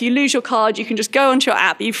 if you lose your card, you can just go onto your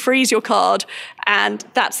app, you freeze your card, and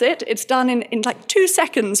that's it. It's done in like 2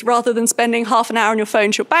 seconds rather than spending half an hour on your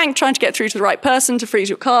phone to your bank trying to get through to the right person to freeze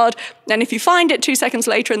your card. Then if you find it 2 seconds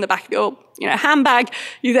later in the back of your handbag,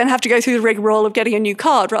 you then have to go through the rigmarole of getting a new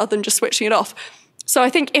card rather than just switching it off. So I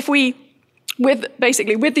think if we with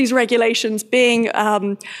these regulations being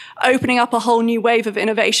opening up a whole new wave of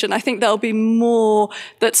innovation, I think there'll be more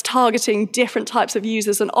that's targeting different types of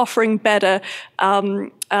users and offering better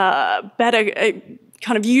kind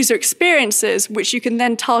of user experiences, which you can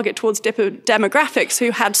then target towards demographics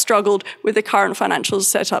who had struggled with the current financial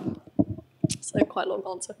setup. So quite a long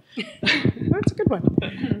answer. That's a good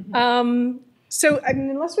one. So,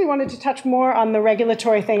 unless we wanted to touch more on the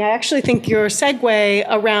regulatory thing, I actually think your segue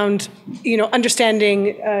around,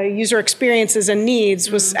 understanding user experiences and needs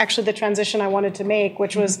was actually the transition I wanted to make,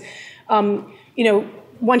 which was,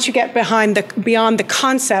 once you get beyond the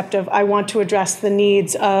concept of I want to address the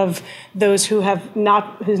needs of those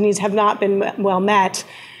whose needs have not been well met,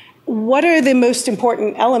 what are the most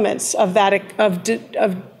important elements of that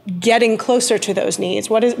of getting closer to those needs?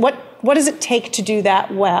 What does it take to do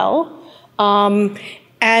that well?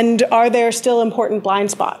 And are there still important blind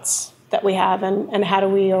spots that we have, and how do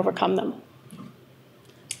we overcome them?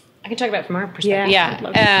 I can talk about it from our perspective.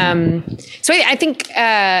 Yeah. So I think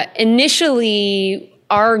initially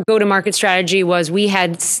our go-to-market strategy was we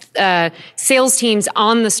had sales teams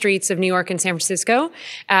on the streets of New York and San Francisco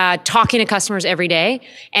talking to customers every day.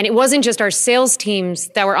 And it wasn't just our sales teams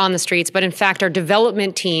that were on the streets, but in fact our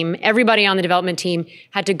development team, everybody on the development team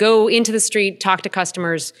had to go into the street, talk to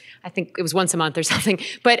customers. I think it was once a month or something.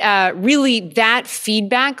 But really that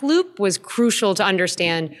feedback loop was crucial to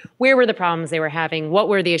understand where were the problems they were having, what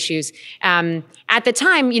were the issues. At the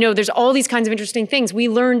time, there's all these kinds of interesting things. We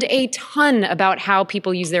learned a ton about how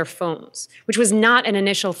people use their phones, which was not an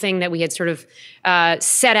initial thing that we had sort of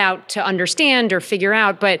set out to understand or figure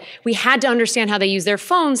out, but we had to understand how they use their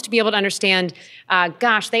phones to be able to understand,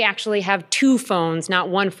 they actually have 2 phones, not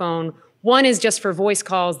 1 phone. One is just for voice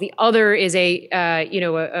calls. The other is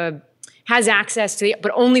has access to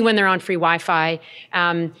but only when they're on free Wi-Fi.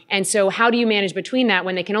 And so how do you manage between that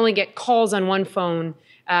when they can only get calls on 1 phone,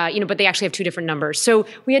 but they actually have 2 different numbers? So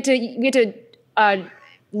we had to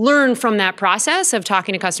learn from that process of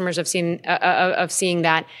talking to customers, of seeing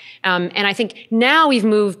that. And I think now we've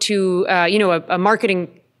moved to a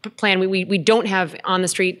marketing plan. We don't have on the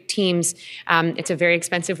street teams. It's a very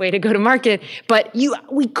expensive way to go to market, but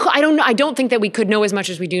I don't think that we could know as much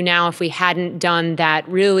as we do now if we hadn't done that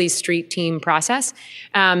really street team process.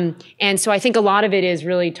 And so I think a lot of it is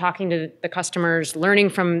really talking to the customers, learning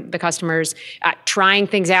from the customers, trying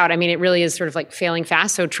things out. I mean, it really is sort of like failing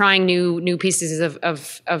fast. So trying new pieces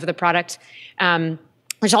of the product.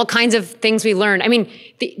 There's all kinds of things we learned. I mean,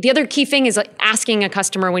 the other key thing is like asking a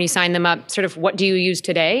customer when you sign them up, sort of what do you use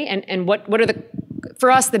today? And what are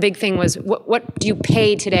for us, the big thing was what do you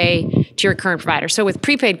pay today to your current provider? So with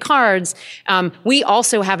prepaid cards, we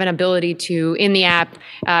also have an ability to, in the app,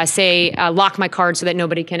 say, lock my card so that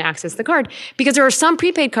nobody can access the card. Because there are some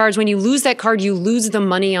prepaid cards, when you lose that card, you lose the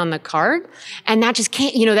money on the card. And that just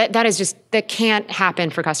can't, that can't happen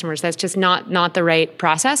for customers. That's just not the right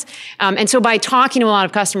process. And so by talking to a lot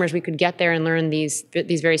of customers, we could get there and learn these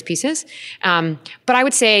various pieces. But I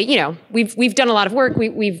would say, we've done a lot of work.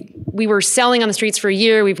 We were selling on the streets for a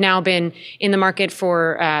year. We've now been in the market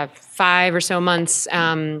for 5 or so months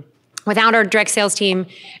without our direct sales team,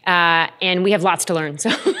 and we have lots to learn.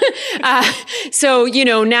 So,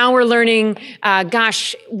 now we're learning,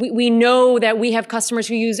 we know that we have customers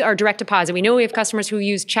who use our direct deposit. We know we have customers who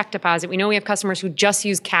use check deposit. We know we have customers who just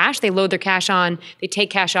use cash. They load their cash on, they take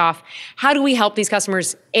cash off. How do we help these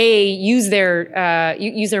customers, use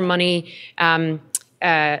their money,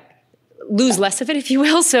 lose less of it, if you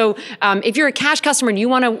will. So if you're a cash customer and you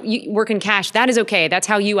want to work in cash, that is okay. That's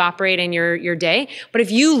how you operate in your day. But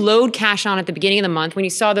if you load cash on at the beginning of the month, when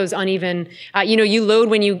you saw those uneven, you load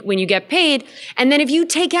when you get paid, and then if you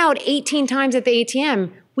take out 18 times at the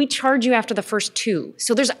ATM, we charge you after the first 2.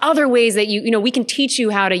 So there's other ways that we can teach you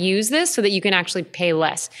how to use this so that you can actually pay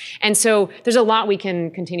less. And so there's a lot we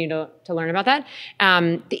can continue to learn about that.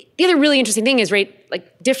 The other really interesting thing is, right,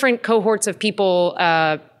 like different cohorts of people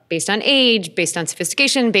based on age, based on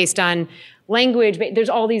sophistication, based on language, there's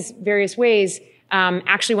all these various ways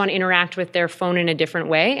actually want to interact with their phone in a different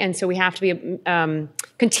way. And so we have to be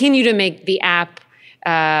continue to make the app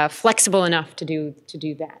flexible enough to do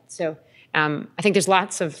that. So I think there's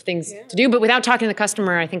lots of things to do, but without talking to the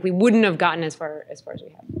customer, I think we wouldn't have gotten as far as we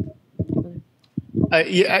have.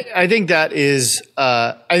 I think that is.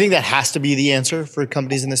 I think that has to be the answer for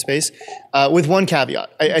companies in this space, with one caveat.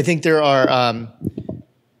 I think there are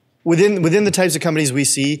within the types of companies we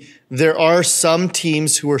see, there are some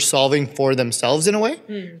teams who are solving for themselves in a way.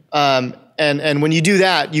 And when you do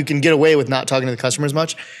that, you can get away with not talking to the customer as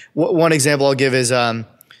much. One example I'll give is a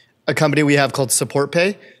company we have called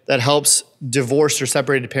SupportPay that helps divorced or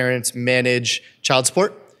separated parents manage child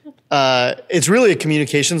support. It's really a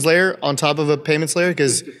communications layer on top of a payments layer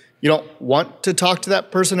because you don't want to talk to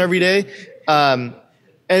that person every day.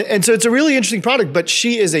 And so it's a really interesting product, but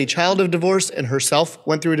she is a child of divorce and herself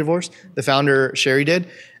went through a divorce. The founder, Sherry, did.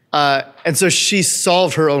 And so she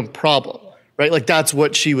solved her own problem, right? Like that's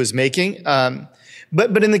what she was making.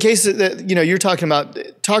 But in the case that you're talking about,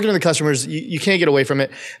 talking to the customers, you can't get away from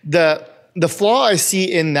it. The flaw I see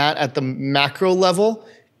in that at the macro level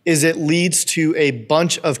is it leads to a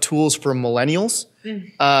bunch of tools for millennials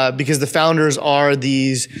because the founders are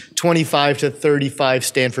these 25 to 35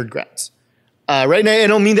 Stanford grads. Right now, I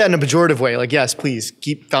don't mean that in a pejorative way. Like, yes, please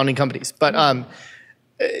keep founding companies. But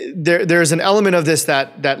there's an element of this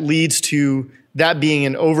that leads to that being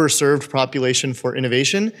an overserved population for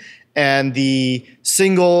innovation. And the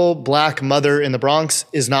single black mother in the Bronx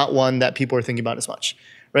is not one that people are thinking about as much.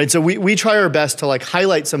 Right. So we try our best to like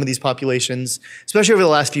highlight some of these populations, especially over the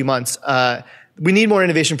last few months. We need more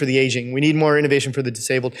innovation for the aging. We need more innovation for the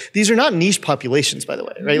disabled. These are not niche populations, by the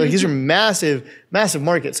way, right? Like these are massive, massive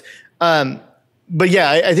markets. But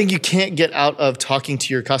yeah, I think you can't get out of talking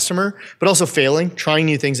to your customer, but also failing, trying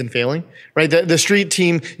new things and failing, right? The street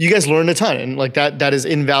team, you guys learned a ton, and like that is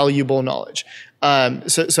invaluable knowledge.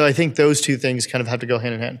 So I think those two things kind of have to go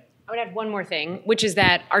hand in hand. I would add one more thing, which is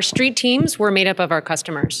that our street teams were made up of our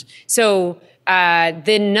customers. So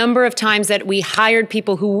the number of times that we hired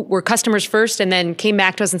people who were customers first and then came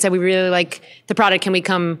back to us and said, we really like the product, can we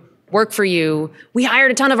come work for you? We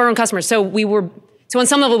hired a ton of our own customers. So on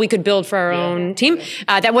some level we could build for our own team.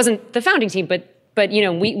 That wasn't the founding team, but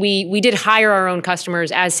we did hire our own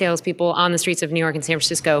customers as salespeople on the streets of New York and San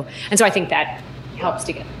Francisco. And so I think that helps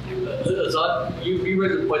to get there. Azad, you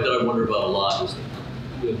raised a point that I wonder about a lot, is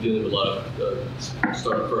dealing with a lot of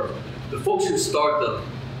startup firms. The folks who start them,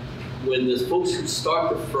 when the folks who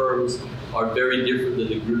start the firms are very different than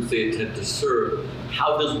the groups they intend to serve,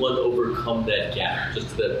 how does one overcome that gap,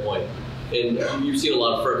 just to that point? And you've seen a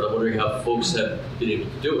lot of firms. I'm wondering how folks have been able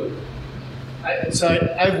to do it. So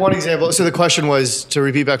I have one example. So the question was, to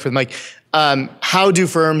repeat back for the mic, how do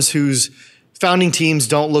firms whose founding teams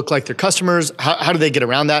don't look like their customers, how do they get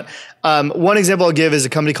around that? One example I'll give is a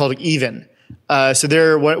company called Even. So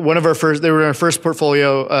they're one of our first. They were in our first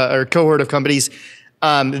portfolio or cohort of companies.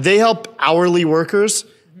 They help hourly workers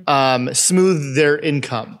smooth their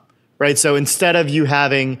income, right? So instead of you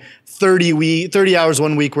having 30 hours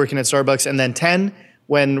one week working at Starbucks and then 10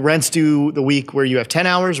 when rent's due the week where you have 10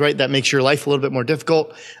 hours, right? That makes your life a little bit more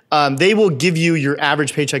difficult. They will give you your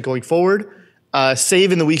average paycheck going forward,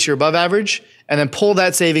 save in the weeks you're above average, and then pull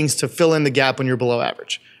that savings to fill in the gap when you're below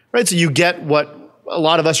average, right? So you get what a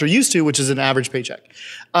lot of us are used to, which is an average paycheck.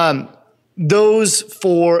 Those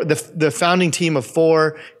four, the founding team of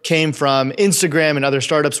 4 came from Instagram and other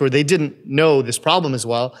startups where they didn't know this problem as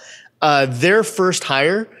well. Their first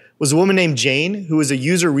hire was a woman named Jane, who was a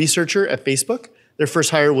user researcher at Facebook. Their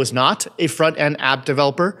first hire was not a front-end app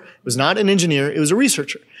developer. It was not an engineer. It was a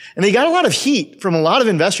researcher. And they got a lot of heat from a lot of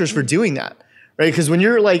investors for doing that, right? Because when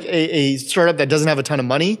you're like a startup that doesn't have a ton of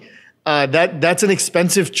money, that's an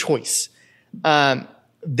expensive choice.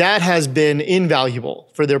 That has been invaluable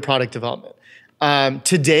for their product development.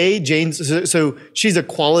 Today, so she's a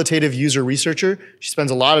qualitative user researcher. She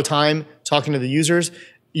spends a lot of time talking to the users.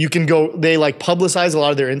 You can go, they like publicize a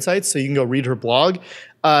lot of their insights, so you can go read her blog.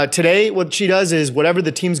 Today, what she does is whatever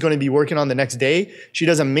the team's going to be working on the next day, she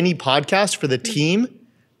does a mini podcast for the team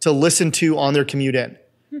to listen to on their commute in.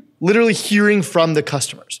 Literally hearing from the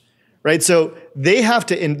customers, right? So they have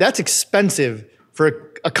to, and that's expensive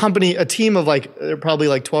for a company, a team of like, they're probably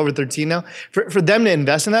like 12 or 13 now. For them to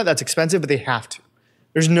invest in that, that's expensive, but they have to.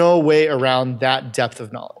 There's no way around that depth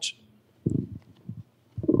of knowledge.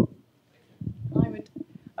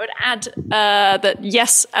 I would add that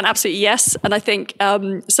yes, and absolutely yes. And I think,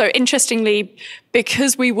 so interestingly,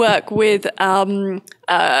 because we work with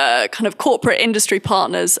kind of corporate industry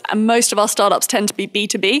partners, and most of our startups tend to be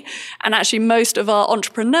B2B, and actually most of our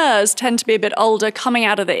entrepreneurs tend to be a bit older, coming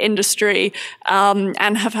out of the industry,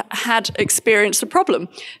 and have had experienced a problem.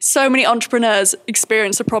 So many entrepreneurs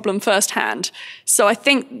experience a problem firsthand. So I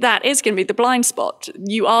think that is going to be the blind spot.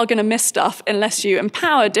 You are going to miss stuff unless you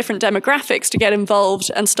empower different demographics to get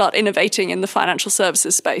involved and start innovating in the financial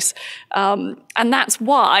services space. And that's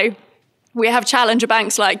why we have challenger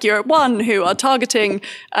banks like Europe One who are targeting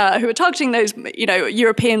those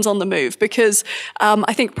Europeans on the move, because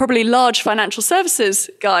I think probably large financial services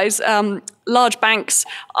guys, large banks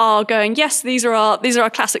are going, yes, these are our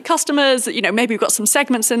classic customers. Maybe we've got some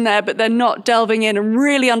segments in there, but they're not delving in and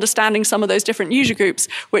really understanding some of those different user groups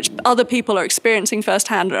which other people are experiencing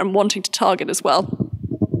firsthand and wanting to target as well.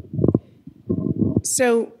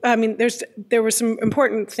 So, there was some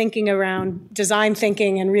important thinking around design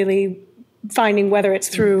thinking and really finding whether it's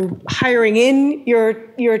through hiring in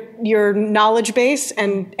your knowledge base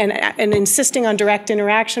and insisting on direct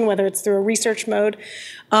interaction, whether it's through a research mode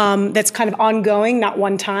that's kind of ongoing, not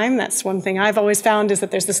one time. That's one thing I've always found, is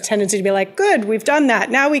that there's this tendency to be like, good, we've done that.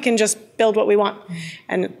 Now we can just build what we want.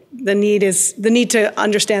 And the need to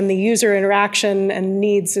understand the user interaction and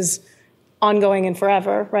needs is ongoing and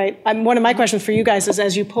forever, right? One of my questions for you guys is,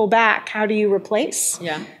 as you pull back, how do you replace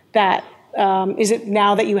that? Is it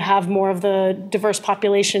now that you have more of the diverse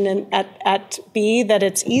population at B that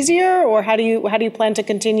it's easier, or how do you plan to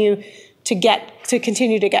continue to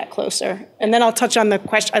get closer? And then I'll touch on the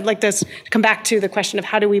question. I'd like to come back to the question of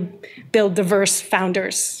how do we build diverse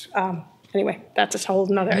founders. Anyway, that's a whole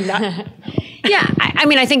nother. Yeah,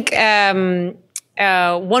 I think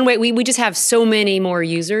one way, we just have so many more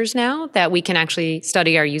users now that we can actually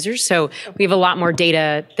study our users. So we have a lot more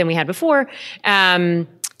data than we had before.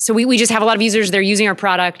 So we just have a lot of users. They're using our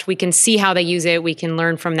product. We can see how they use it. We can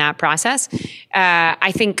learn from that process.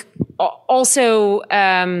 I think also,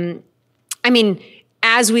 as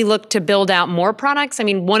we look to build out more products,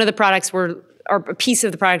 one of the products or a piece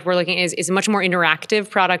of the product we're looking at is a much more interactive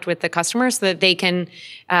product with the customers, so that they can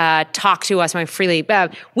talk to us more freely.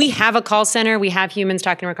 We have a call center. We have humans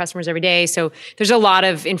talking to our customers every day. So there's a lot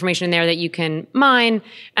of information in there that you can mine.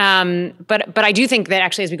 But I do think that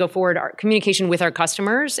actually, as we go forward, our communication with our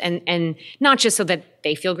customers, and not just so that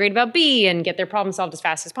they feel great about B and get their problem solved as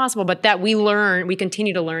fast as possible, but that we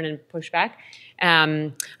continue to learn and push back.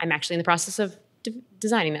 I'm actually in the process of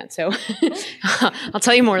designing that, so I'll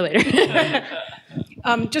tell you more later.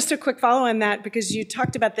 Just a quick follow on that, because you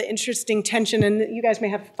talked about the interesting tension, and you guys may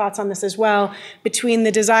have thoughts on this as well, between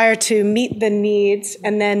the desire to meet the needs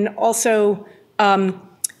and then also some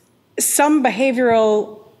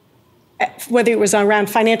behavioral, whether it was around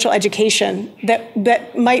financial education,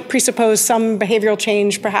 that might presuppose some behavioral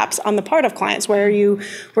change perhaps on the part of clients, where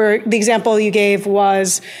the example you gave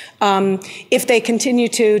was if they continue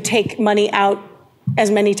to take money out as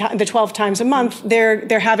many times, the 12 times a month,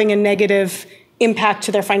 they're having a negative impact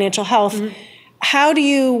to their financial health. Mm-hmm. How do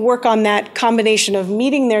you work on that combination of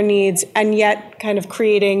meeting their needs and yet kind of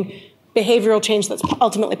creating behavioral change that's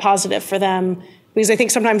ultimately positive for them? Because I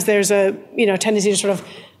think sometimes there's a tendency to sort of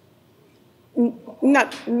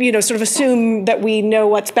assume that we know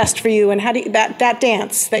what's best for you, and how do you, that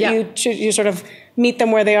dance that you sort of meet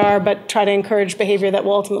them where they are, but try to encourage behavior that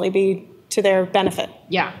will ultimately be to their benefit.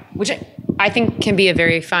 Yeah, which I think can be a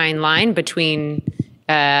very fine line between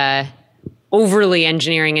overly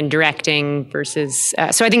engineering and directing versus.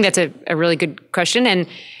 So I think that's a really good question.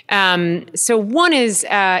 And so one is,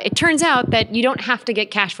 it turns out that you don't have to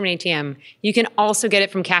get cash from an ATM. You can also get it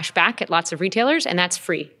from cash back at lots of retailers, and that's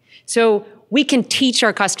free. So we can teach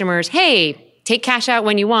our customers, hey, take cash out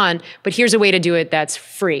when you want, but here's a way to do it that's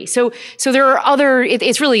free. So there are other,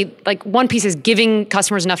 it's really like one piece is giving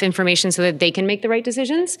customers enough information so that they can make the right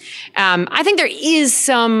decisions. I think there is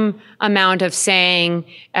some amount of saying,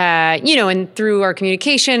 and through our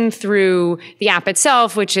communication, through the app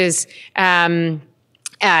itself, which is,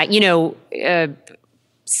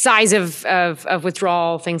 size of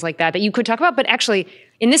withdrawal, things like that you could talk about, but actually,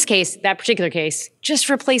 in this case, that particular case, just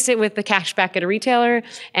replace it with the cash back at a retailer,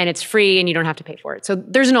 and it's free, and you don't have to pay for it. So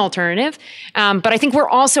there's an alternative. But I think we're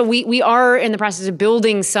also, we are in the process of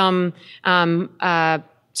building some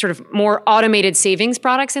sort of more automated savings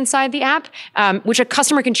products inside the app, which a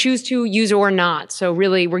customer can choose to use or not. So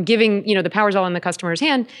really, we're giving, the power's all in the customer's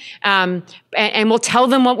hand. And we'll tell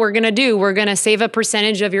them what we're going to do. We're going to save a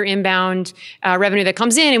percentage of your inbound revenue that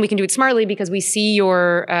comes in, and we can do it smartly because we see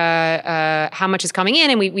your how much is coming in,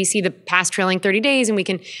 and we see the past trailing 30 days, and we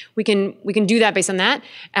can do that based on that.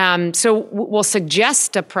 So we'll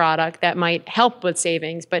suggest a product that might help with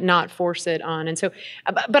savings, but not force it on. And so,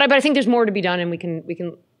 but I think there's more to be done, and we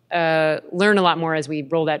can learn a lot more as we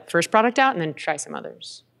roll that first product out and then try some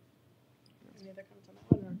others.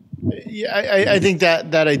 Yeah, I think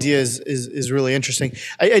that digit is really interesting.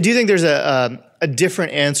 I do think there's a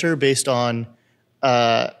different answer based on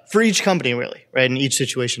for each company, really, right? In each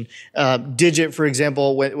situation, Digit, for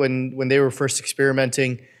example, when they were first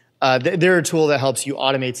experimenting, they're a tool that helps you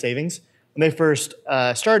automate savings. When they first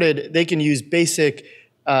started, they can use basic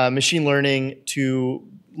machine learning to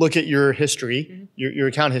look at your history, your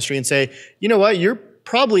account history, and say, you know what, you're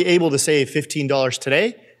probably able to save $15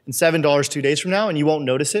 today and $7 2 days from now, and you won't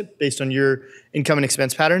notice it based on your income and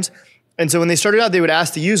expense patterns. And so when they started out, they would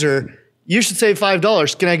ask the user, you should save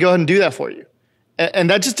 $5. Can I go ahead and do that for you? And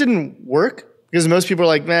that just didn't work because most people are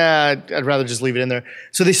like, nah, I'd rather just leave it in there.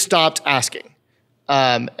 So they stopped asking.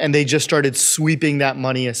 And they just started sweeping that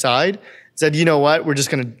money aside. Said, you know what, we're just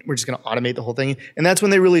gonna automate the whole thing, and that's when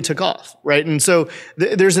they really took off, right? And so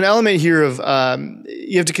there's an element here of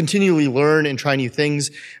you have to continually learn and try new things,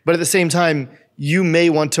 but at the same time, you may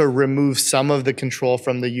want to remove some of the control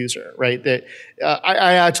from the user, right? That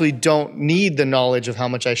I actually don't need the knowledge of how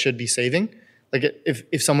much I should be saving. Like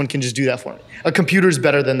if someone can just do that for me, a computer's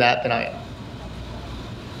better than that than I am.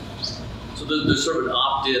 So there's sort of an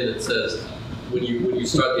opt-in that says when you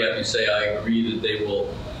start the app, you say I agree that they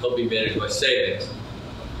will help me manage my savings,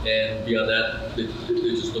 and beyond that, it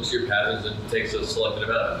just looks at your patterns and takes a selected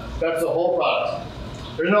amount. That's the whole product.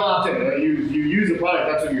 There's no opt-in. You use the product,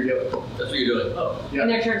 that's what you're doing. That's what you're doing. Oh. Yeah. In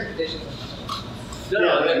their terms and conditions. No,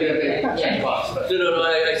 I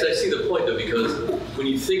see the point though, because when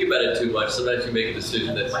you think about it too much, sometimes you make a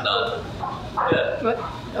decision that's not. Yeah. What?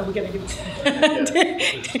 Oh, we're going to give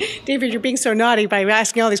David, you're being so naughty by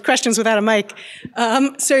asking all these questions without a mic.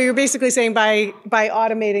 So you're basically saying by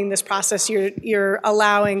automating this process, you're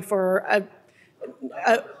allowing for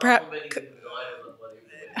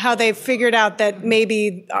how they've figured out that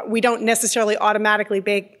maybe we don't necessarily automatically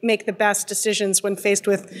make the best decisions when faced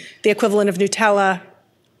with the equivalent of Nutella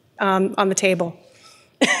on the table.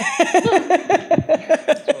 Which is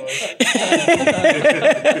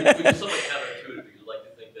somewhat counterintuitive because you like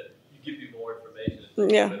to think that you give people more information.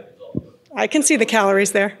 Yeah. I can see the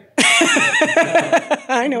calories there.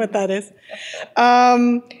 I know what that is.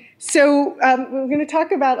 So we're going to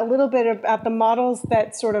talk about a little bit about the models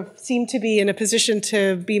that sort of seem to be in a position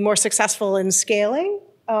to be more successful in scaling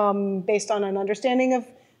based on an understanding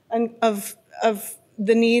of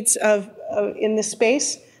the needs in this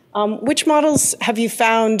space. Which models have you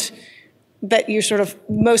found that you're sort of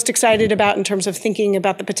most excited about in terms of thinking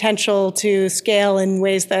about the potential to scale in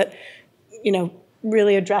ways that,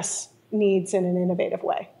 really address needs in an innovative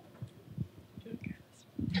way?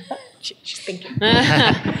 She's thinking.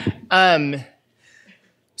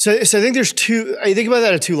 So I think there's I think about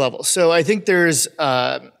that at two levels. So I think there's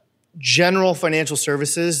general financial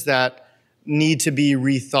services that need to be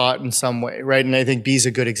rethought in some way, right? And I think B is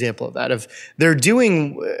a good example of that. Of they're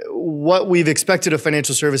doing what we've expected of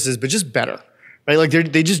financial services, but just better, right? Like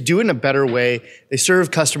they just do it in a better way. They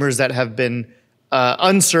serve customers that have been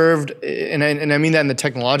unserved, and I mean that in the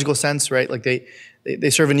technological sense, right? Like they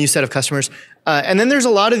serve a new set of customers. And then there's a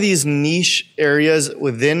lot of these niche areas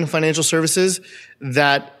within financial services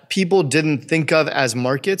that people didn't think of as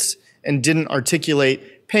markets and didn't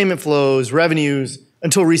articulate payment flows, revenues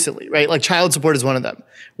until recently, right? Like child support is one of them,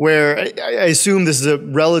 where I assume this is a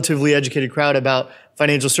relatively educated crowd about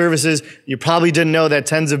financial services. You probably didn't know that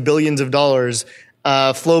tens of billions of dollars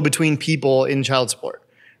flow between people in child support.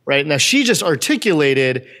 Right? Now, she just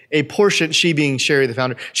articulated a portion, she being Sherry, the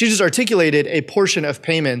founder, she just articulated a portion of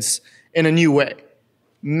payments in a new way.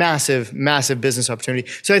 Massive, massive business opportunity.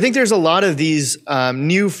 So I think there's a lot of these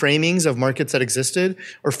new framings of markets that existed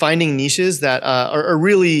or finding niches that are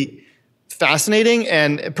really fascinating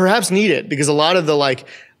and perhaps needed because a lot of the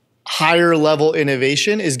higher level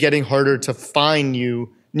innovation is getting harder to find new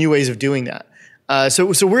ways of doing that.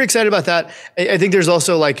 So we're excited about that. I think there's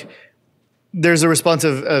also there's a response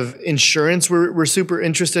of insurance we're super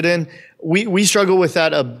interested in. We struggle with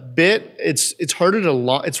that a bit. It's harder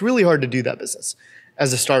to it's really hard to do that business.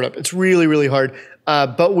 as a startup. It's really, really hard.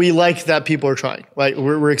 But we like that people are trying. Like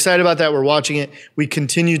we're excited about that. We're watching it. We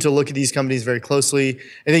continue to look at these companies very closely.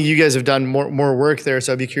 I think you guys have done more work there,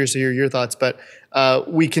 so I'd be curious to hear your thoughts. But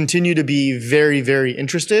we continue to be very, very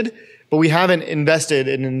interested, but we haven't invested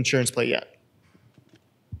in an insurance play yet.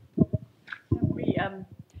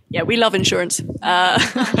 We love insurance. We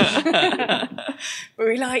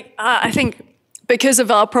like, I think, because of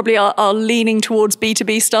our leaning towards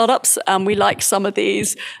B2B startups, we like some of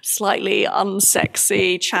these slightly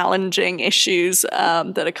unsexy, challenging issues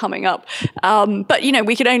that are coming up. But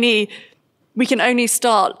we can only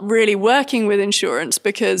start really working with insurance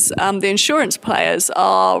because the insurance players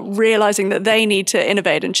are realizing that they need to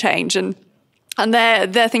innovate and change. And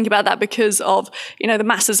they're thinking about that because of, the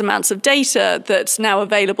massive amounts of data that's now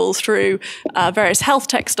available through various health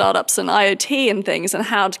tech startups and IoT and things, and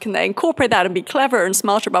how can they incorporate that and be clever and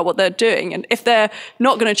smarter about what they're doing. And if they're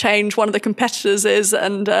not going to change, one of the competitors is,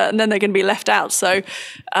 and then they're going to be left out. So,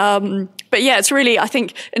 but yeah, it's really, I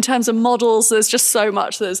think in terms of models, there's just so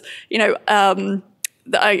much. There's,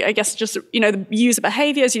 I guess just, the user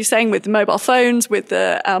behavior, as you're saying, with the mobile phones, with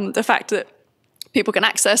the fact that people can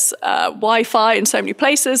access Wi-Fi in so many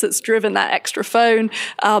places. It's driven that extra phone.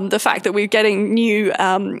 The fact that we're getting new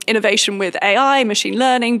innovation with AI, machine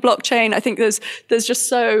learning, blockchain. I think there's just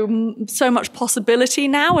so much possibility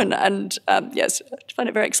now. And yes, I find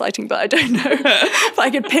it very exciting, but I don't know if I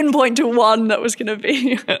could pinpoint to one that was going to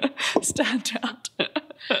be stand out.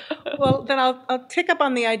 Well, then I'll pick up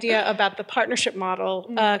on the idea about the partnership model,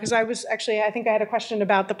 because I think I had a question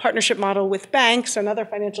about the partnership model with banks and other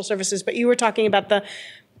financial services, but you were talking about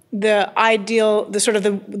the ideal,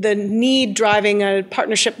 the need driving a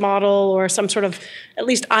partnership model, or some sort of at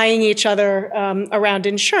least eyeing each other around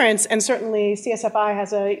insurance, and certainly CFSI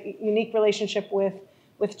has a unique relationship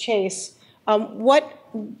with Chase.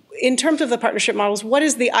 In terms of the partnership models, what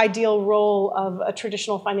is the ideal role of a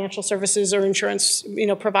traditional financial services or insurance,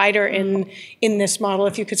 provider in this model?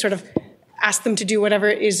 If you could sort of ask them to do whatever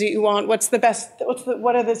it is that you want, what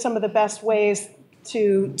are some of the best ways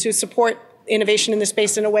to support innovation in this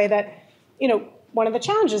space in a way that, one of the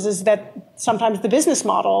challenges is that sometimes the business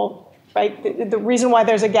model, right? The reason why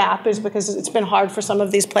there's a gap is because it's been hard for some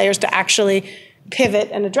of these players to actually pivot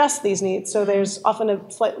and address these needs. So there's often a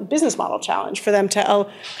slight business model challenge for them to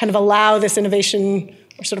kind of allow this innovation,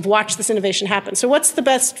 or sort of watch this innovation happen. So what's the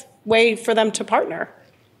best way for them to partner?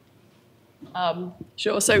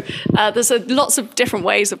 Sure. So there's lots of different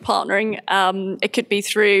ways of partnering. It could be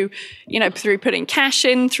through putting cash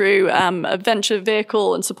in, through a venture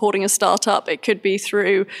vehicle and supporting a startup. It could be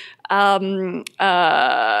through kind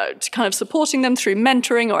of supporting them through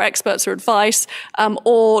mentoring or experts or advice,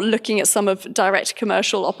 or looking at some of direct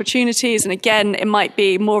commercial opportunities. And again, it might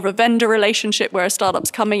be more of a vendor relationship where a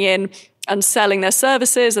startup's coming in and selling their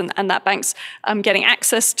services, and that bank's getting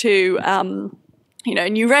access to a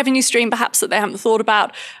new revenue stream perhaps that they haven't thought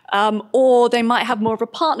about, or they might have more of a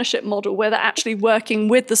partnership model where they're actually working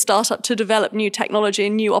with the startup to develop new technology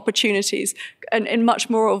and new opportunities in much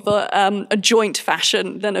more of a joint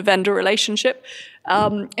fashion than a vendor relationship.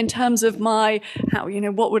 In terms of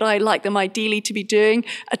what would I like them ideally to be doing,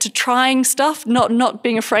 to trying stuff, not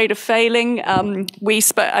being afraid of failing. We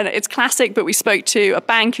spoke, and it's classic, but we spoke to a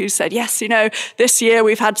bank who said, yes, this year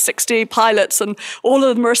we've had 60 pilots and all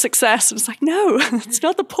of them are a success. And it's like, no, that's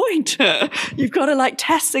not the point. You've got to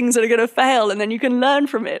test things that are going to fail, and then you can learn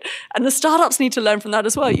from it. And the startups need to learn from that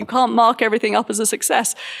as well. You can't mark everything up as a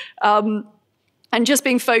success. And just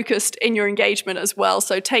being focused in your engagement as well.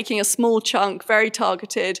 So taking a small chunk, very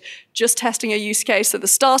targeted, just testing a use case so the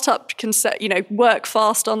startup can work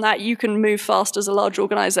fast on that. You can move fast as a large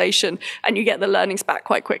organization, and you get the learnings back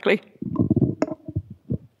quite quickly.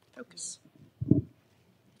 Focus.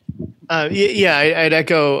 I'd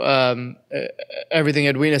echo everything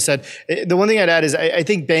Edwina said. The one thing I'd add is I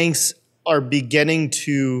think banks are beginning's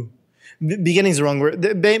the wrong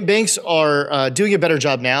word. Banks are doing a better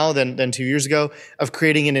job now than 2 years ago of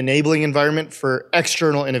creating an enabling environment for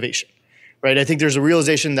external innovation, right? I think there's a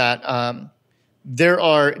realization that there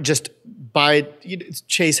are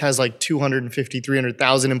Chase has 250,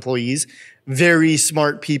 300,000 employees, very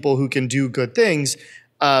smart people who can do good things,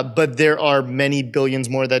 but there are many billions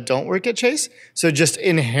more that don't work at Chase. So just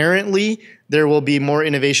inherently, there will be more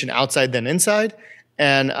innovation outside than inside.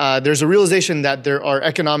 And there's a realization that there are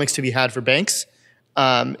economics to be had for banks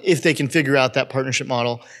if they can figure out that partnership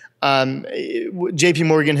model.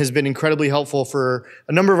 JPMorgan has been incredibly helpful for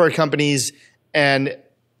a number of our companies, and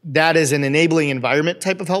that is an enabling environment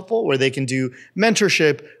type of helpful where they can do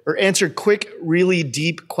mentorship or answer quick, really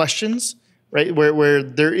deep questions right? Where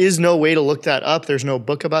there is no way to look that up. There's no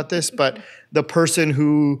book about this, but the person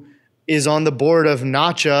who is on the board of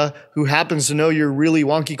Nacha, who happens to know your really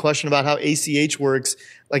wonky question about how ACH works,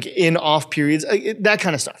 like in off periods, that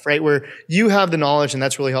kind of stuff, right? Where you have the knowledge and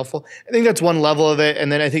that's really helpful. I think that's one level of it.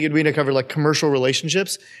 And then I think it'd be to cover like commercial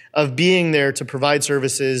relationships of being there to provide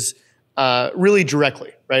services really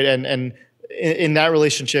directly, right? And in that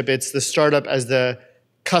relationship, it's the startup as the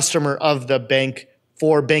customer of the bank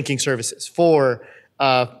for banking services, for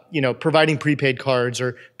providing prepaid cards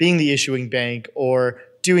or being the issuing bank or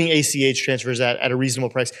doing ACH transfers at a reasonable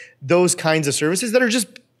price. Those kinds of services that are just,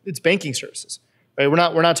 it's banking services, right? We're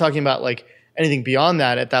not talking about like anything beyond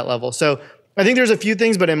that at that level. So I think there's a few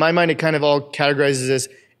things, but in my mind, it kind of all categorizes as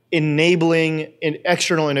enabling an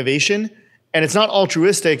external innovation. And it's not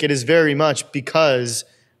altruistic. It is very much because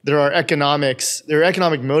there are economic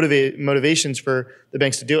motivations for the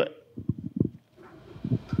banks to do it.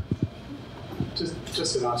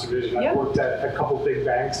 Just an observation. I've worked at a couple big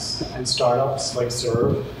banks and startups like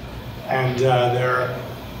Serve, and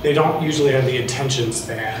they don't usually have the attention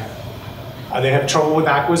span. They have trouble with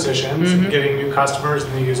acquisitions and getting new customers,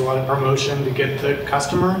 and they use a lot of promotion to get the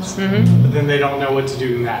customers, but then they don't know what to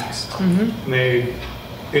do next. And they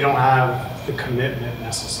don't have the commitment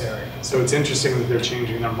necessary. So it's interesting that they're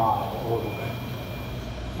changing their model a little bit.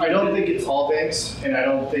 I don't think it's all banks, and I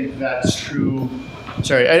don't think that's true.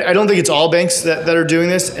 Sorry, I don't think it's all banks that are doing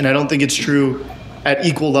this, and I don't think it's true at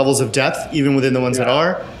equal levels of depth, even within the ones that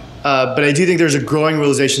are. But I do think there's a growing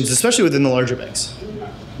realizations, especially within the larger banks.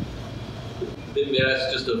 May I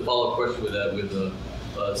ask just a follow-up question with that, with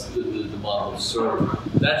the model of Serve?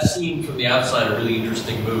 That seemed from the outside a really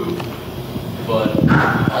interesting move, but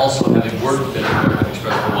also having worked at American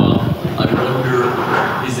Express for a while, I wonder,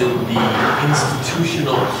 is it the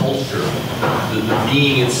institutional culture, the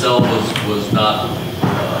being itself was not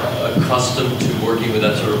accustomed to working with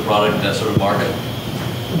that sort of product, that sort of market?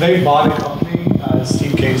 They bought a company,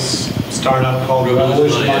 Steve Case startup called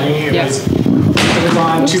Revolution Money. It was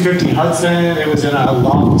on 250 Hudson. It was in a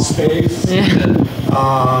loft space. They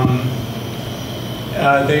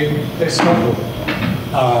struggled.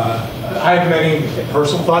 I have many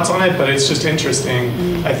personal thoughts on it, but it's just interesting.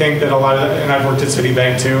 I think that a lot of, and I've worked at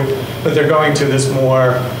Citibank too, but they're going to this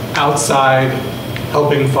more outside,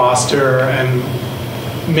 helping foster and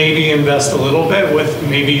maybe invest a little bit with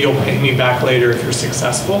maybe you'll pay me back later if you're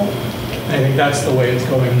successful. I think that's the way it's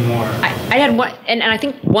going more. I had one, and I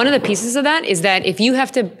think one of the pieces of that is that if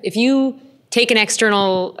you take an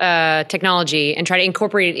external technology and try to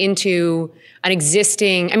incorporate it into an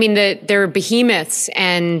existing, I mean, they're behemoths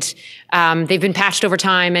and they've been patched over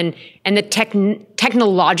time, and the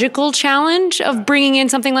technological challenge of bringing in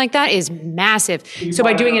something like that is massive. So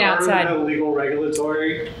by doing it outside, legal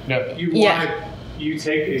regulatory, no. You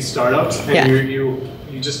take a startup and you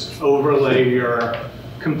just overlay your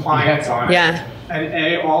compliance on it.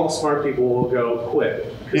 And all the smart people will go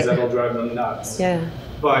quit because that'll drive them nuts.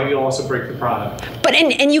 But you'll also break the product. But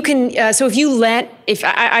and you can so if you let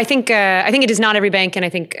I think it is not every bank, and I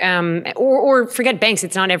think or forget banks,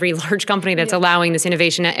 it's not every large company that's allowing this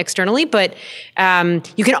innovation externally. But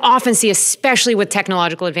you can often see, especially with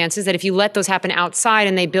technological advances, that if you let those happen outside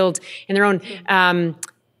and they build in their own,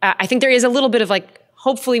 I think there is a little bit of like,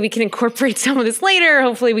 hopefully we can incorporate some of this later.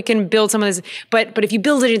 Hopefully we can build some of this. But if you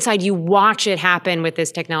build it inside, you watch it happen with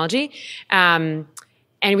this technology. And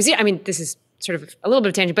it was, I mean, this is sort of a little bit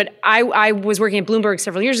of tangent, but I was working at Bloomberg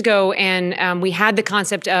several years ago, and we had the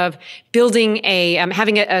concept of building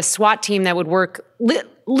having a SWAT team that would work.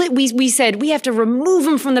 We said we have to remove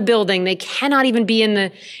them from the building. They cannot even be in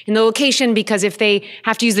the location, because if they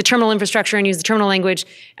have to use the terminal infrastructure and use the terminal language,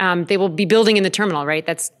 they will be building in the terminal, right?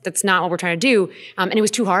 That's not what we're trying to do. And it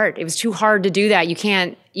was too hard. It was too hard to do that. You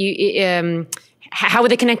can't. How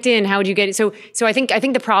would they connect in? How would you get it? So I think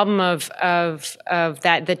the problem of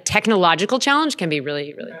that, the technological challenge can be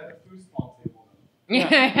really, really.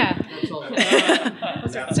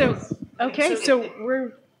 So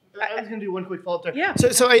we're. I was going to do one quick follow-up there. Yeah.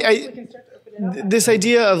 So this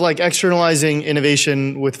idea of like externalizing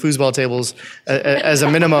innovation with foosball tables as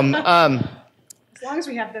a minimum. As long as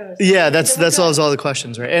we have those. Yeah, that solves all the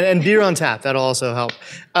questions, right? And beer on tap, that'll also help.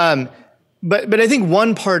 But I think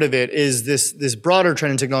one part of it is this broader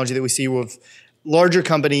trend in technology that we see with larger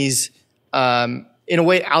companies, in a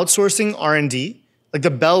way, outsourcing R&D. Like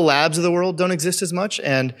the Bell Labs of the world don't exist as much,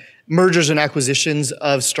 and mergers and acquisitions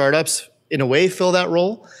of startups, in a way, fill that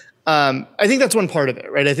role. I think that's one part of it,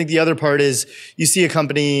 right? I think the other part is you see a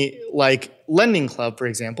company like Lending Club, for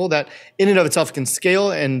example, that in and of itself can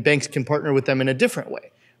scale, and banks can partner with them in a different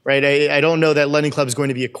way, right? I don't know that Lending Club is going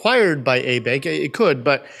to be acquired by a bank. It could,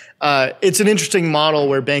 but it's an interesting model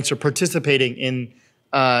where banks are participating in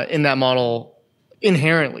that model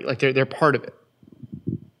inherently, like they're part of it.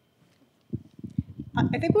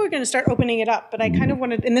 I think we're going to start opening it up, but I kind of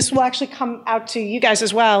wanted, and this will actually come out to you guys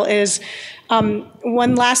as well, is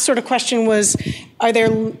one last sort of question was, are there,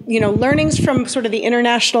 learnings from sort of the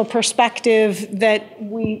international perspective that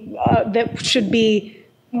that should be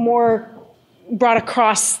more brought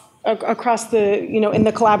across the, in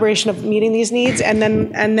the collaboration of meeting these needs, and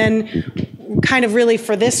then kind of really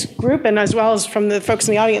for this group, and as well as from the folks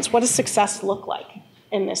in the audience, what does success look like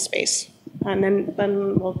in this space? And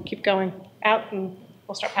then we'll keep going out and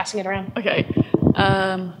we'll start passing it around. Okay.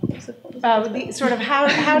 Sort of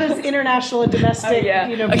how does international and domestic,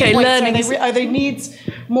 okay, learning, are they needs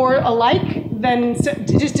more alike than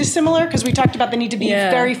dissimilar? Because we talked about the need to be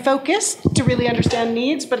very focused to really understand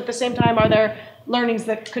needs, but at the same time, are there learnings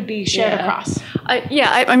that could be shared across? I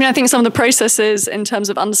think some of the processes in terms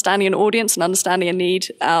of understanding an audience and understanding a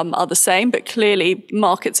need are the same, but clearly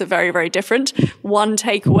markets are very, very different. One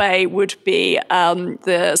takeaway would be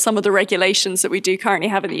some of the regulations that we do currently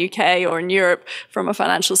have in the UK or in Europe from a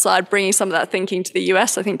financial side, bringing some of that thinking to the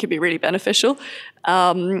US, I think could be really beneficial.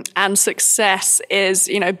 And success is,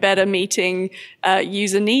 better meeting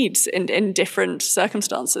user needs in different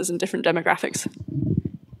circumstances and different demographics.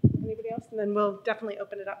 And then we'll definitely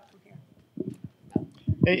open it up from here.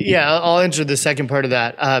 Yeah, I'll answer the second part of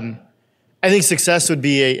that. I think success would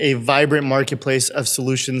be a vibrant marketplace of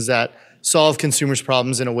solutions that solve consumers'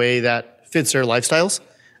 problems in a way that fits their lifestyles.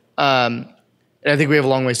 And I think we have a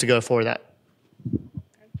long ways to go for that.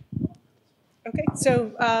 Okay,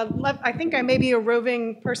 so I think I may be a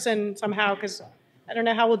roving person somehow, because I don't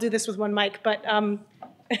know how we'll do this with one mic, but I don't need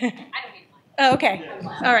one. Oh, okay.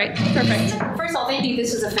 All right. Perfect. First of all, thank you.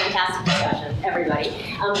 This was a fantastic discussion, everybody.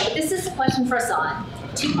 But this is a question for Assad,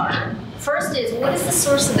 two-parter. First is, what is the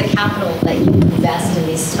source of the capital that you invest in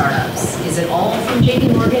these startups? Is it all from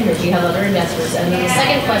JPMorgan, or do you have other investors? And then the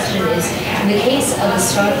second question is, in the case of the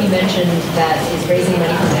startup you mentioned that is raising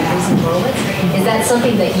money from Andreessen Horowitz, is that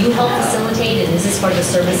something that you help facilitate, and is this part of the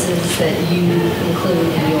services that you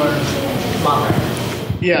include in your model?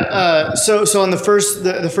 Yeah. So on the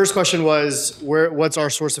first question was what's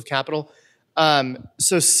our source of capital?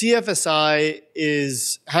 So CFSI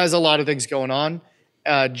has a lot of things going on.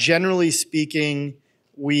 Generally speaking,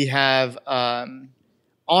 we have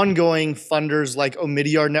ongoing funders like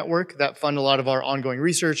Omidyar Network that fund a lot of our ongoing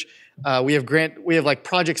research. We have like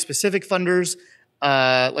project-specific funders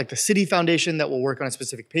like the City Foundation that will work on a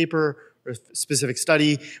specific paper or a specific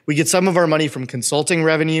study. We get some of our money from consulting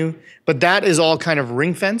revenue, but that is all kind of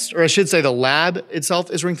ring-fenced, or I should say the lab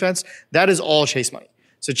itself is ring-fenced. That is all Chase money.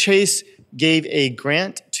 So Chase gave a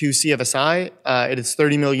grant to CFSI. It is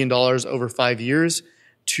 $30 million over 5 years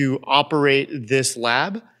to operate this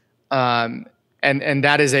lab. And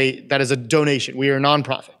that is a donation. We are a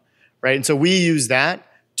nonprofit, right? And so we use that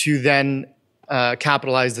to then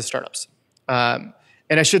capitalize the startups. And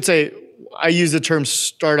I should say, I use the term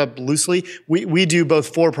startup loosely. We do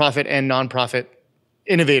both for-profit and nonprofit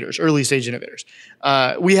innovators, early stage innovators.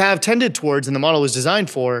 We have tended towards, and the model was designed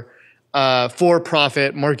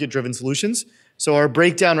for-profit market-driven solutions. So our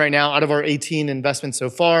breakdown right now, out of our 18 investments so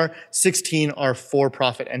far, 16 are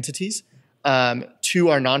for-profit entities, 2 are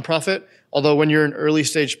nonprofit. Although when you're an early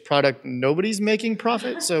stage product, nobody's making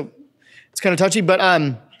profit, so it's kind of touchy. But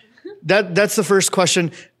that's the first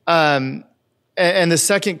question. And the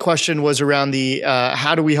second question was around the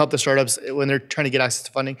how do we help the startups when they're trying to get access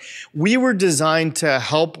to funding? We were designed to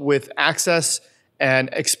help with access and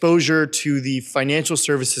exposure to the financial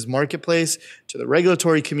services marketplace, to the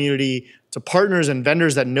regulatory community, to partners and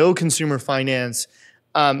vendors that know consumer finance.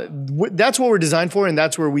 That's what we're designed for, and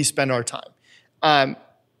that's where we spend our time.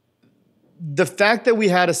 The fact that we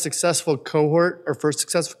had a successful cohort, our first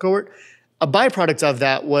successful cohort, a byproduct of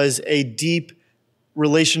that was a deep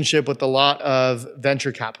relationship with a lot of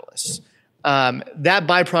venture capitalists. That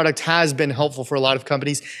byproduct has been helpful for a lot of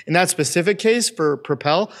companies. In that specific case for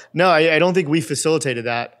Propel, no, I don't think we facilitated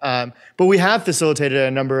that. But we have facilitated a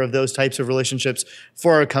number of those types of relationships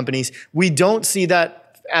for our companies. We don't see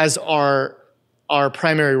that as our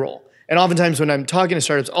primary role. And oftentimes when I'm talking to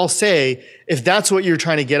startups, I'll say, if that's what you're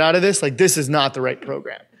trying to get out of this, like this is not the right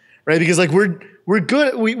program, right? Because like we're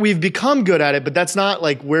good, we've become good at it, but that's not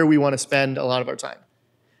like where we want to spend a lot of our time.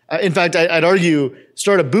 In fact, I'd argue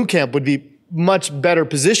StartupBootCamp would be much better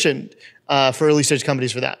positioned for early stage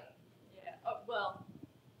companies for that. Yeah, well,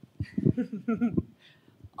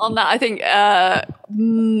 on that, I think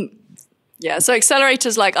Yeah, so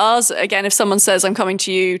accelerators like ours, again, if someone says, I'm coming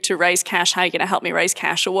to you to raise cash, how are you going to help me raise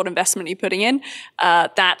cash, or what investment are you putting in?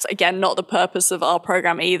 That's, again, not the purpose of our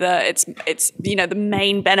program either. It's the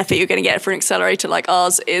main benefit you're going to get for an accelerator like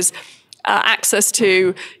ours is access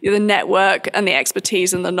to the network and the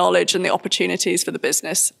expertise and the knowledge and the opportunities for the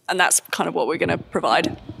business. And that's kind of what we're going to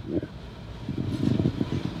provide.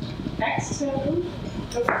 Next.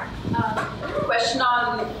 Question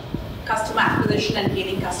on customer acquisition and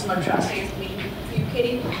gaining customer trust. I guess maybe for you,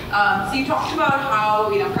 Katie. So you talked about how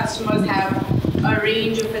customers have a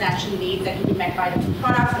range of financial needs that can be met by different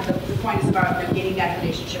products, and the point is about gaining that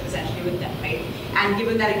relationship essentially with them, right? And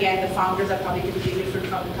given that again, the founders are probably typically different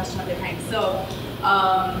from the customer they're trying to serve,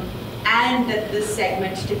 and that this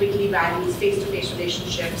segment typically values face-to-face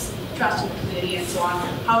relationships, trust and community, and so on.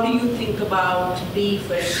 How do you think about B,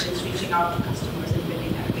 for instance, reaching out to customers and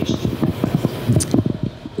building that relationship?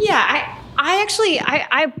 Yeah,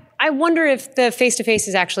 I wonder if the face-to-face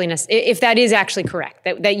is actually, if that is actually correct,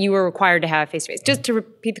 that you were required to have face-to-face. Just to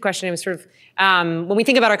repeat the question, it was sort of, when we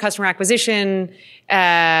think about our customer acquisition,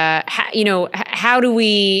 how do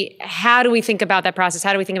we think about that process?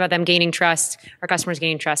 How do we think about them gaining trust, our customers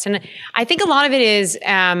gaining trust? And I think a lot of it is,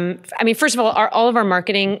 first of all, all of our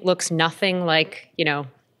marketing looks nothing like,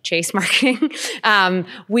 Chase marketing.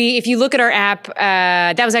 If you look at our app,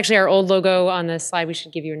 that was actually our old logo on the slide. We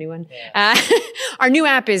should give you a new one. Yeah. Our new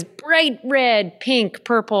app is bright red, pink,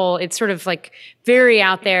 purple. It's sort of like very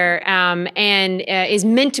out there, and is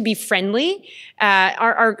meant to be friendly.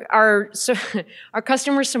 Our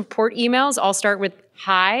customer support emails all start with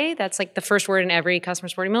hi. That's like the first word in every customer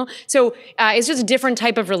support email. So it's just a different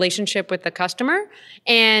type of relationship with the customer.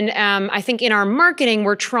 And I think in our marketing,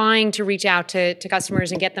 we're trying to reach out to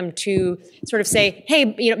customers and get them to sort of say,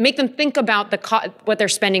 hey, make them think about what they're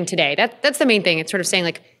spending today. That's the main thing. It's sort of saying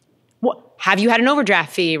like, have you had an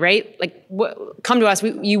overdraft fee, right? Like, come to us.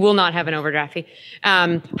 You will not have an overdraft fee.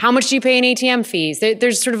 How much do you pay in ATM fees?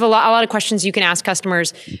 There's sort of a lot of questions you can ask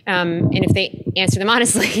customers, and if they answer them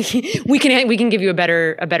honestly, we can give you a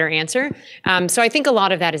better answer. So I think a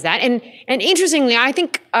lot of that is that. And interestingly, I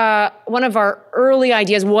think one of our early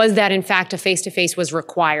ideas was that in fact a face-to-face was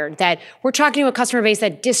required. That we're talking to a customer base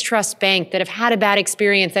that distrusts bank, that have had a bad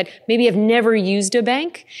experience, that maybe have never used a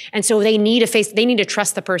bank, and so they need to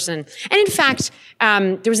trust the person. And in fact,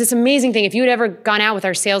 there was this amazing thing. If you had ever gone out with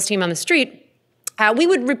our sales team on the street, we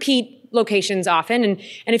would repeat locations often. And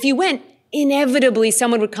if you went, inevitably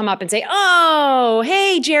someone would come up and say, oh,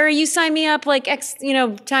 hey, Jerry, you signed me up like X,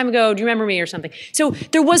 time ago. Do you remember me or something? So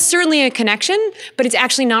there was certainly a connection, but it's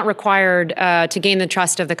actually not required to gain the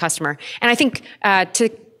trust of the customer. And I think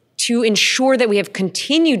to ensure that we have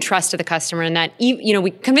continued trust of the customer and that,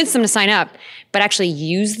 we convince them to sign up, but actually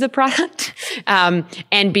use the product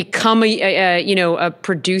and become a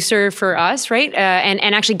producer for us, right?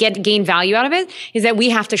 And actually gain value out of it, is that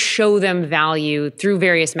we have to show them value through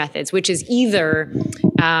various methods, which is either,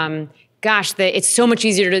 it's so much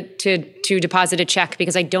easier to deposit a check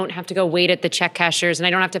because I don't have to go wait at the check cashiers, and I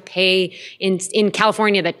don't have to pay in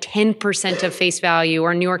California the 10% of face value,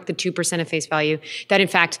 or in New York the 2% of face value. That in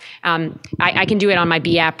fact, I can do it on my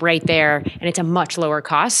B app right there, and it's a much lower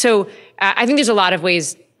cost. So I think there's a lot of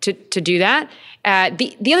ways to do that.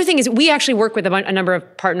 The other thing is we actually work with a number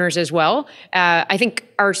of partners as well. I think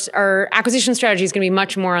our acquisition strategy is going to be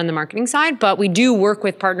much more on the marketing side, but we do work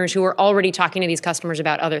with partners who are already talking to these customers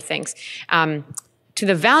about other things. To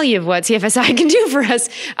the value of what CFSI can do for us,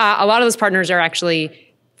 a lot of those partners are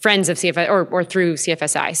actually friends of CFSI or through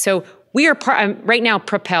CFSI. So we are right now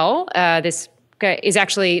Propel, this is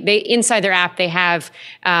actually, inside their app, they have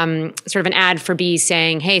sort of an ad for B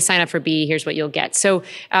saying, hey, sign up for B, here's what you'll get. So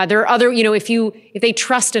there are other, if they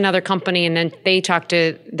trust another company and then they talk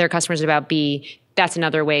to their customers about B, that's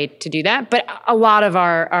another way to do that. But a lot of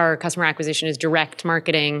our customer acquisition is direct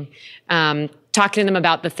marketing, talking to them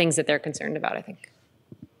about the things that they're concerned about, I think.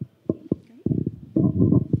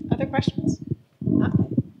 Other questions?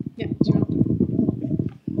 Yeah, do you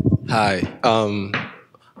want to? Hi.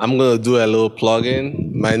 I'm going to do a little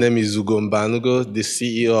plug-in. My name is Ugo Mbanugo, the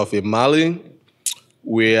CEO of Imali.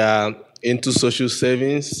 We are into social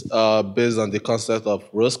savings based on the concept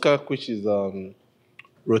of ROSCA, which is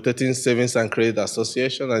Rotating Savings and Credit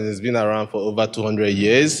Association, and it's been around for over 200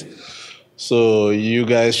 years. So you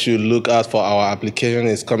guys should look out for our application.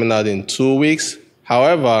 It's coming out in 2 weeks.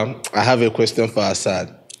 However, I have a question for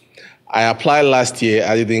Assad. I applied last year.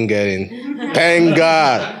 I didn't get in. Thank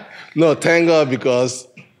God. No, thank God, because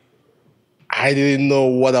I didn't know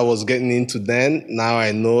what I was getting into then. Now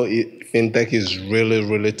I know Fintech is really,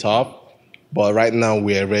 really tough. But right now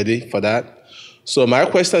we are ready for that. So my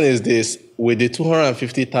question is this: with the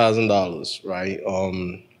 $250,000, right?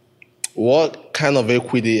 What kind of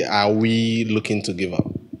equity are we looking to give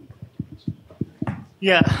up?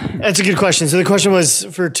 Yeah, that's a good question. So the question was,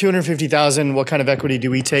 for $250,000, what kind of equity do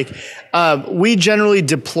we take? We generally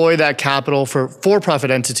deploy that capital for for-profit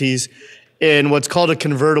entities in what's called a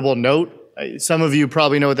convertible note. Some of you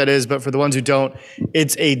probably know what that is, but for the ones who don't,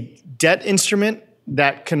 it's a debt instrument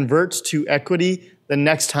that converts to equity the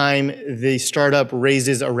next time the startup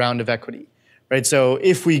raises a round of equity, right? So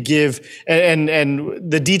if we give, and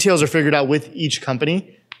the details are figured out with each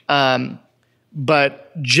company,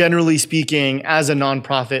 but generally speaking, as a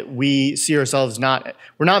nonprofit, we see ourselves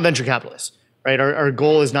we're not venture capitalists, right? Our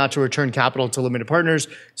goal is not to return capital to limited partners.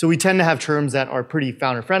 So we tend to have terms that are pretty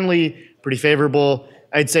founder friendly, pretty favorable.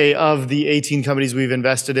 I'd say of the 18 companies we've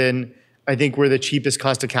invested in, I think we're the cheapest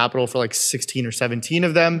cost of capital for like 16 or 17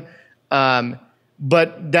 of them.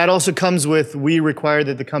 But that also comes with, we require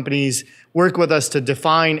that the companies work with us to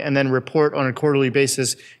define and then report on a quarterly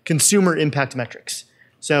basis consumer impact metrics.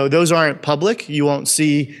 So those aren't public. You won't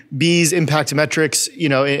see B's impact metrics,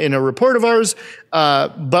 in a report of ours.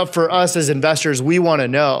 But for us as investors, we want to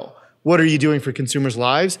know, what are you doing for consumers'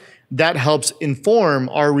 lives? That helps inform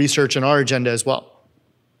our research and our agenda as well.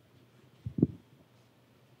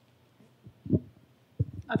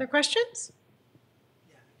 Other questions?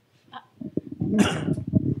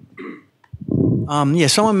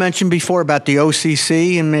 Someone mentioned before about the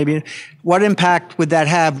OCC, and maybe what impact would that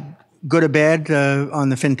have, good or bad, on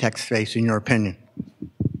the fintech space, in your opinion?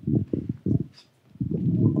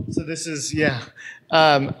 So this is,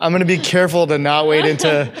 I'm going to be careful to not wade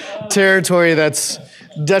into territory that's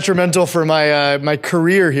detrimental for my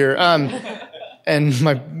career here.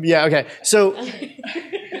 So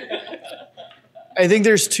I think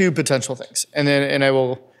there's two potential things, and I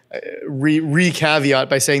will re-caveat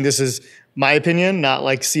by saying this is my opinion, not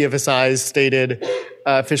like CFSI's stated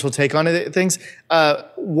official take on things.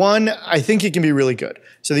 One, I think it can be really good.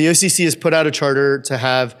 So the OCC has put out a charter to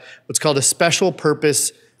have what's called a special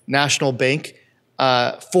purpose national bank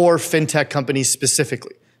for fintech companies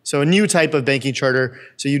specifically. So a new type of banking charter.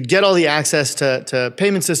 So you'd get all the access to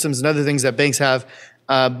payment systems and other things that banks have,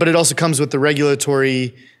 but it also comes with the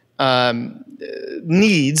regulatory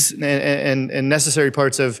needs and necessary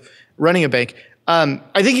parts of running a bank. I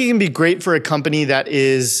think it can be great for a company that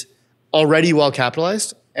is already well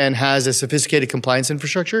capitalized and has a sophisticated compliance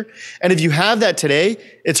infrastructure. And if you have that today,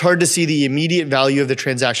 it's hard to see the immediate value of the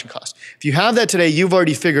transaction cost. If you have that today, you've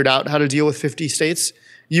already figured out how to deal with 50 states.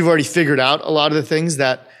 You've already figured out a lot of the things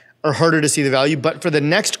that are harder to see the value. But for the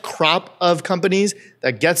next crop of companies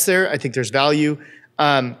that gets there, I think there's value.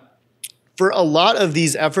 For a lot of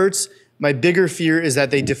these efforts, my bigger fear is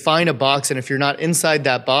that they define a box, and if you're not inside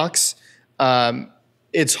that box,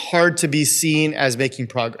 it's hard to be seen as making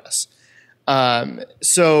progress.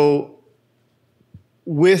 So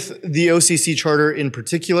with the OCC charter in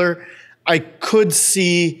particular, I could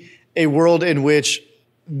see a world in which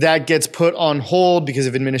that gets put on hold because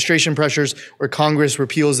of administration pressures, or Congress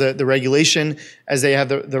repeals the regulation, as they have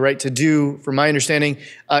the right to do, from my understanding.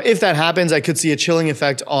 If that happens, I could see a chilling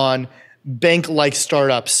effect on bank-like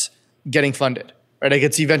startups getting funded. Right, I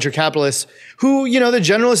could see venture capitalists who, the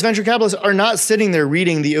generalist venture capitalists are not sitting there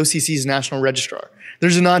reading the OCC's national registrar.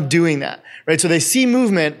 They're just not doing that, right? So they see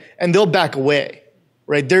movement and they'll back away,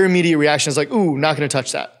 right? Their immediate reaction is like, ooh, not going to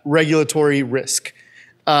touch that. Regulatory risk.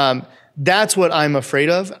 That's what I'm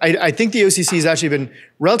afraid of. I think the OCC has actually been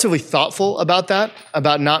relatively thoughtful about that,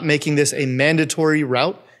 about not making this a mandatory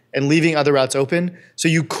route and leaving other routes open. So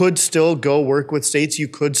you could still go work with states. You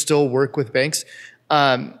could still work with banks.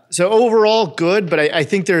 So overall, good, but I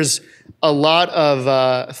think there's a lot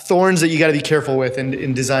of thorns that you got to be careful with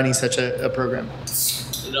in designing such a program.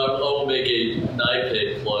 And I will make a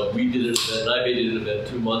NYPAY plug. We did NYPAY did an event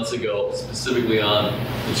 2 months ago specifically on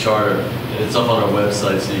the charter, and it's up on our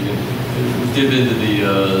website, so you can dip into the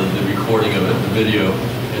recording of it, the video,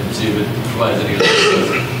 and see if it provides any other details.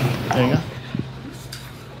 There you go.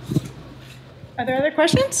 Are there other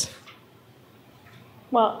questions?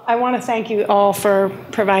 Well, I want to thank you all for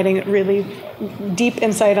providing really deep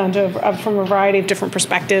insight from a variety of different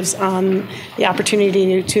perspectives on the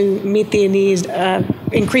opportunity to meet the needs,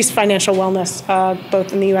 increase financial wellness,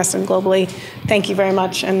 both in the U.S. and globally. Thank you very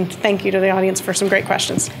much, and thank you to the audience for some great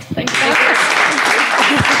questions. Thank you.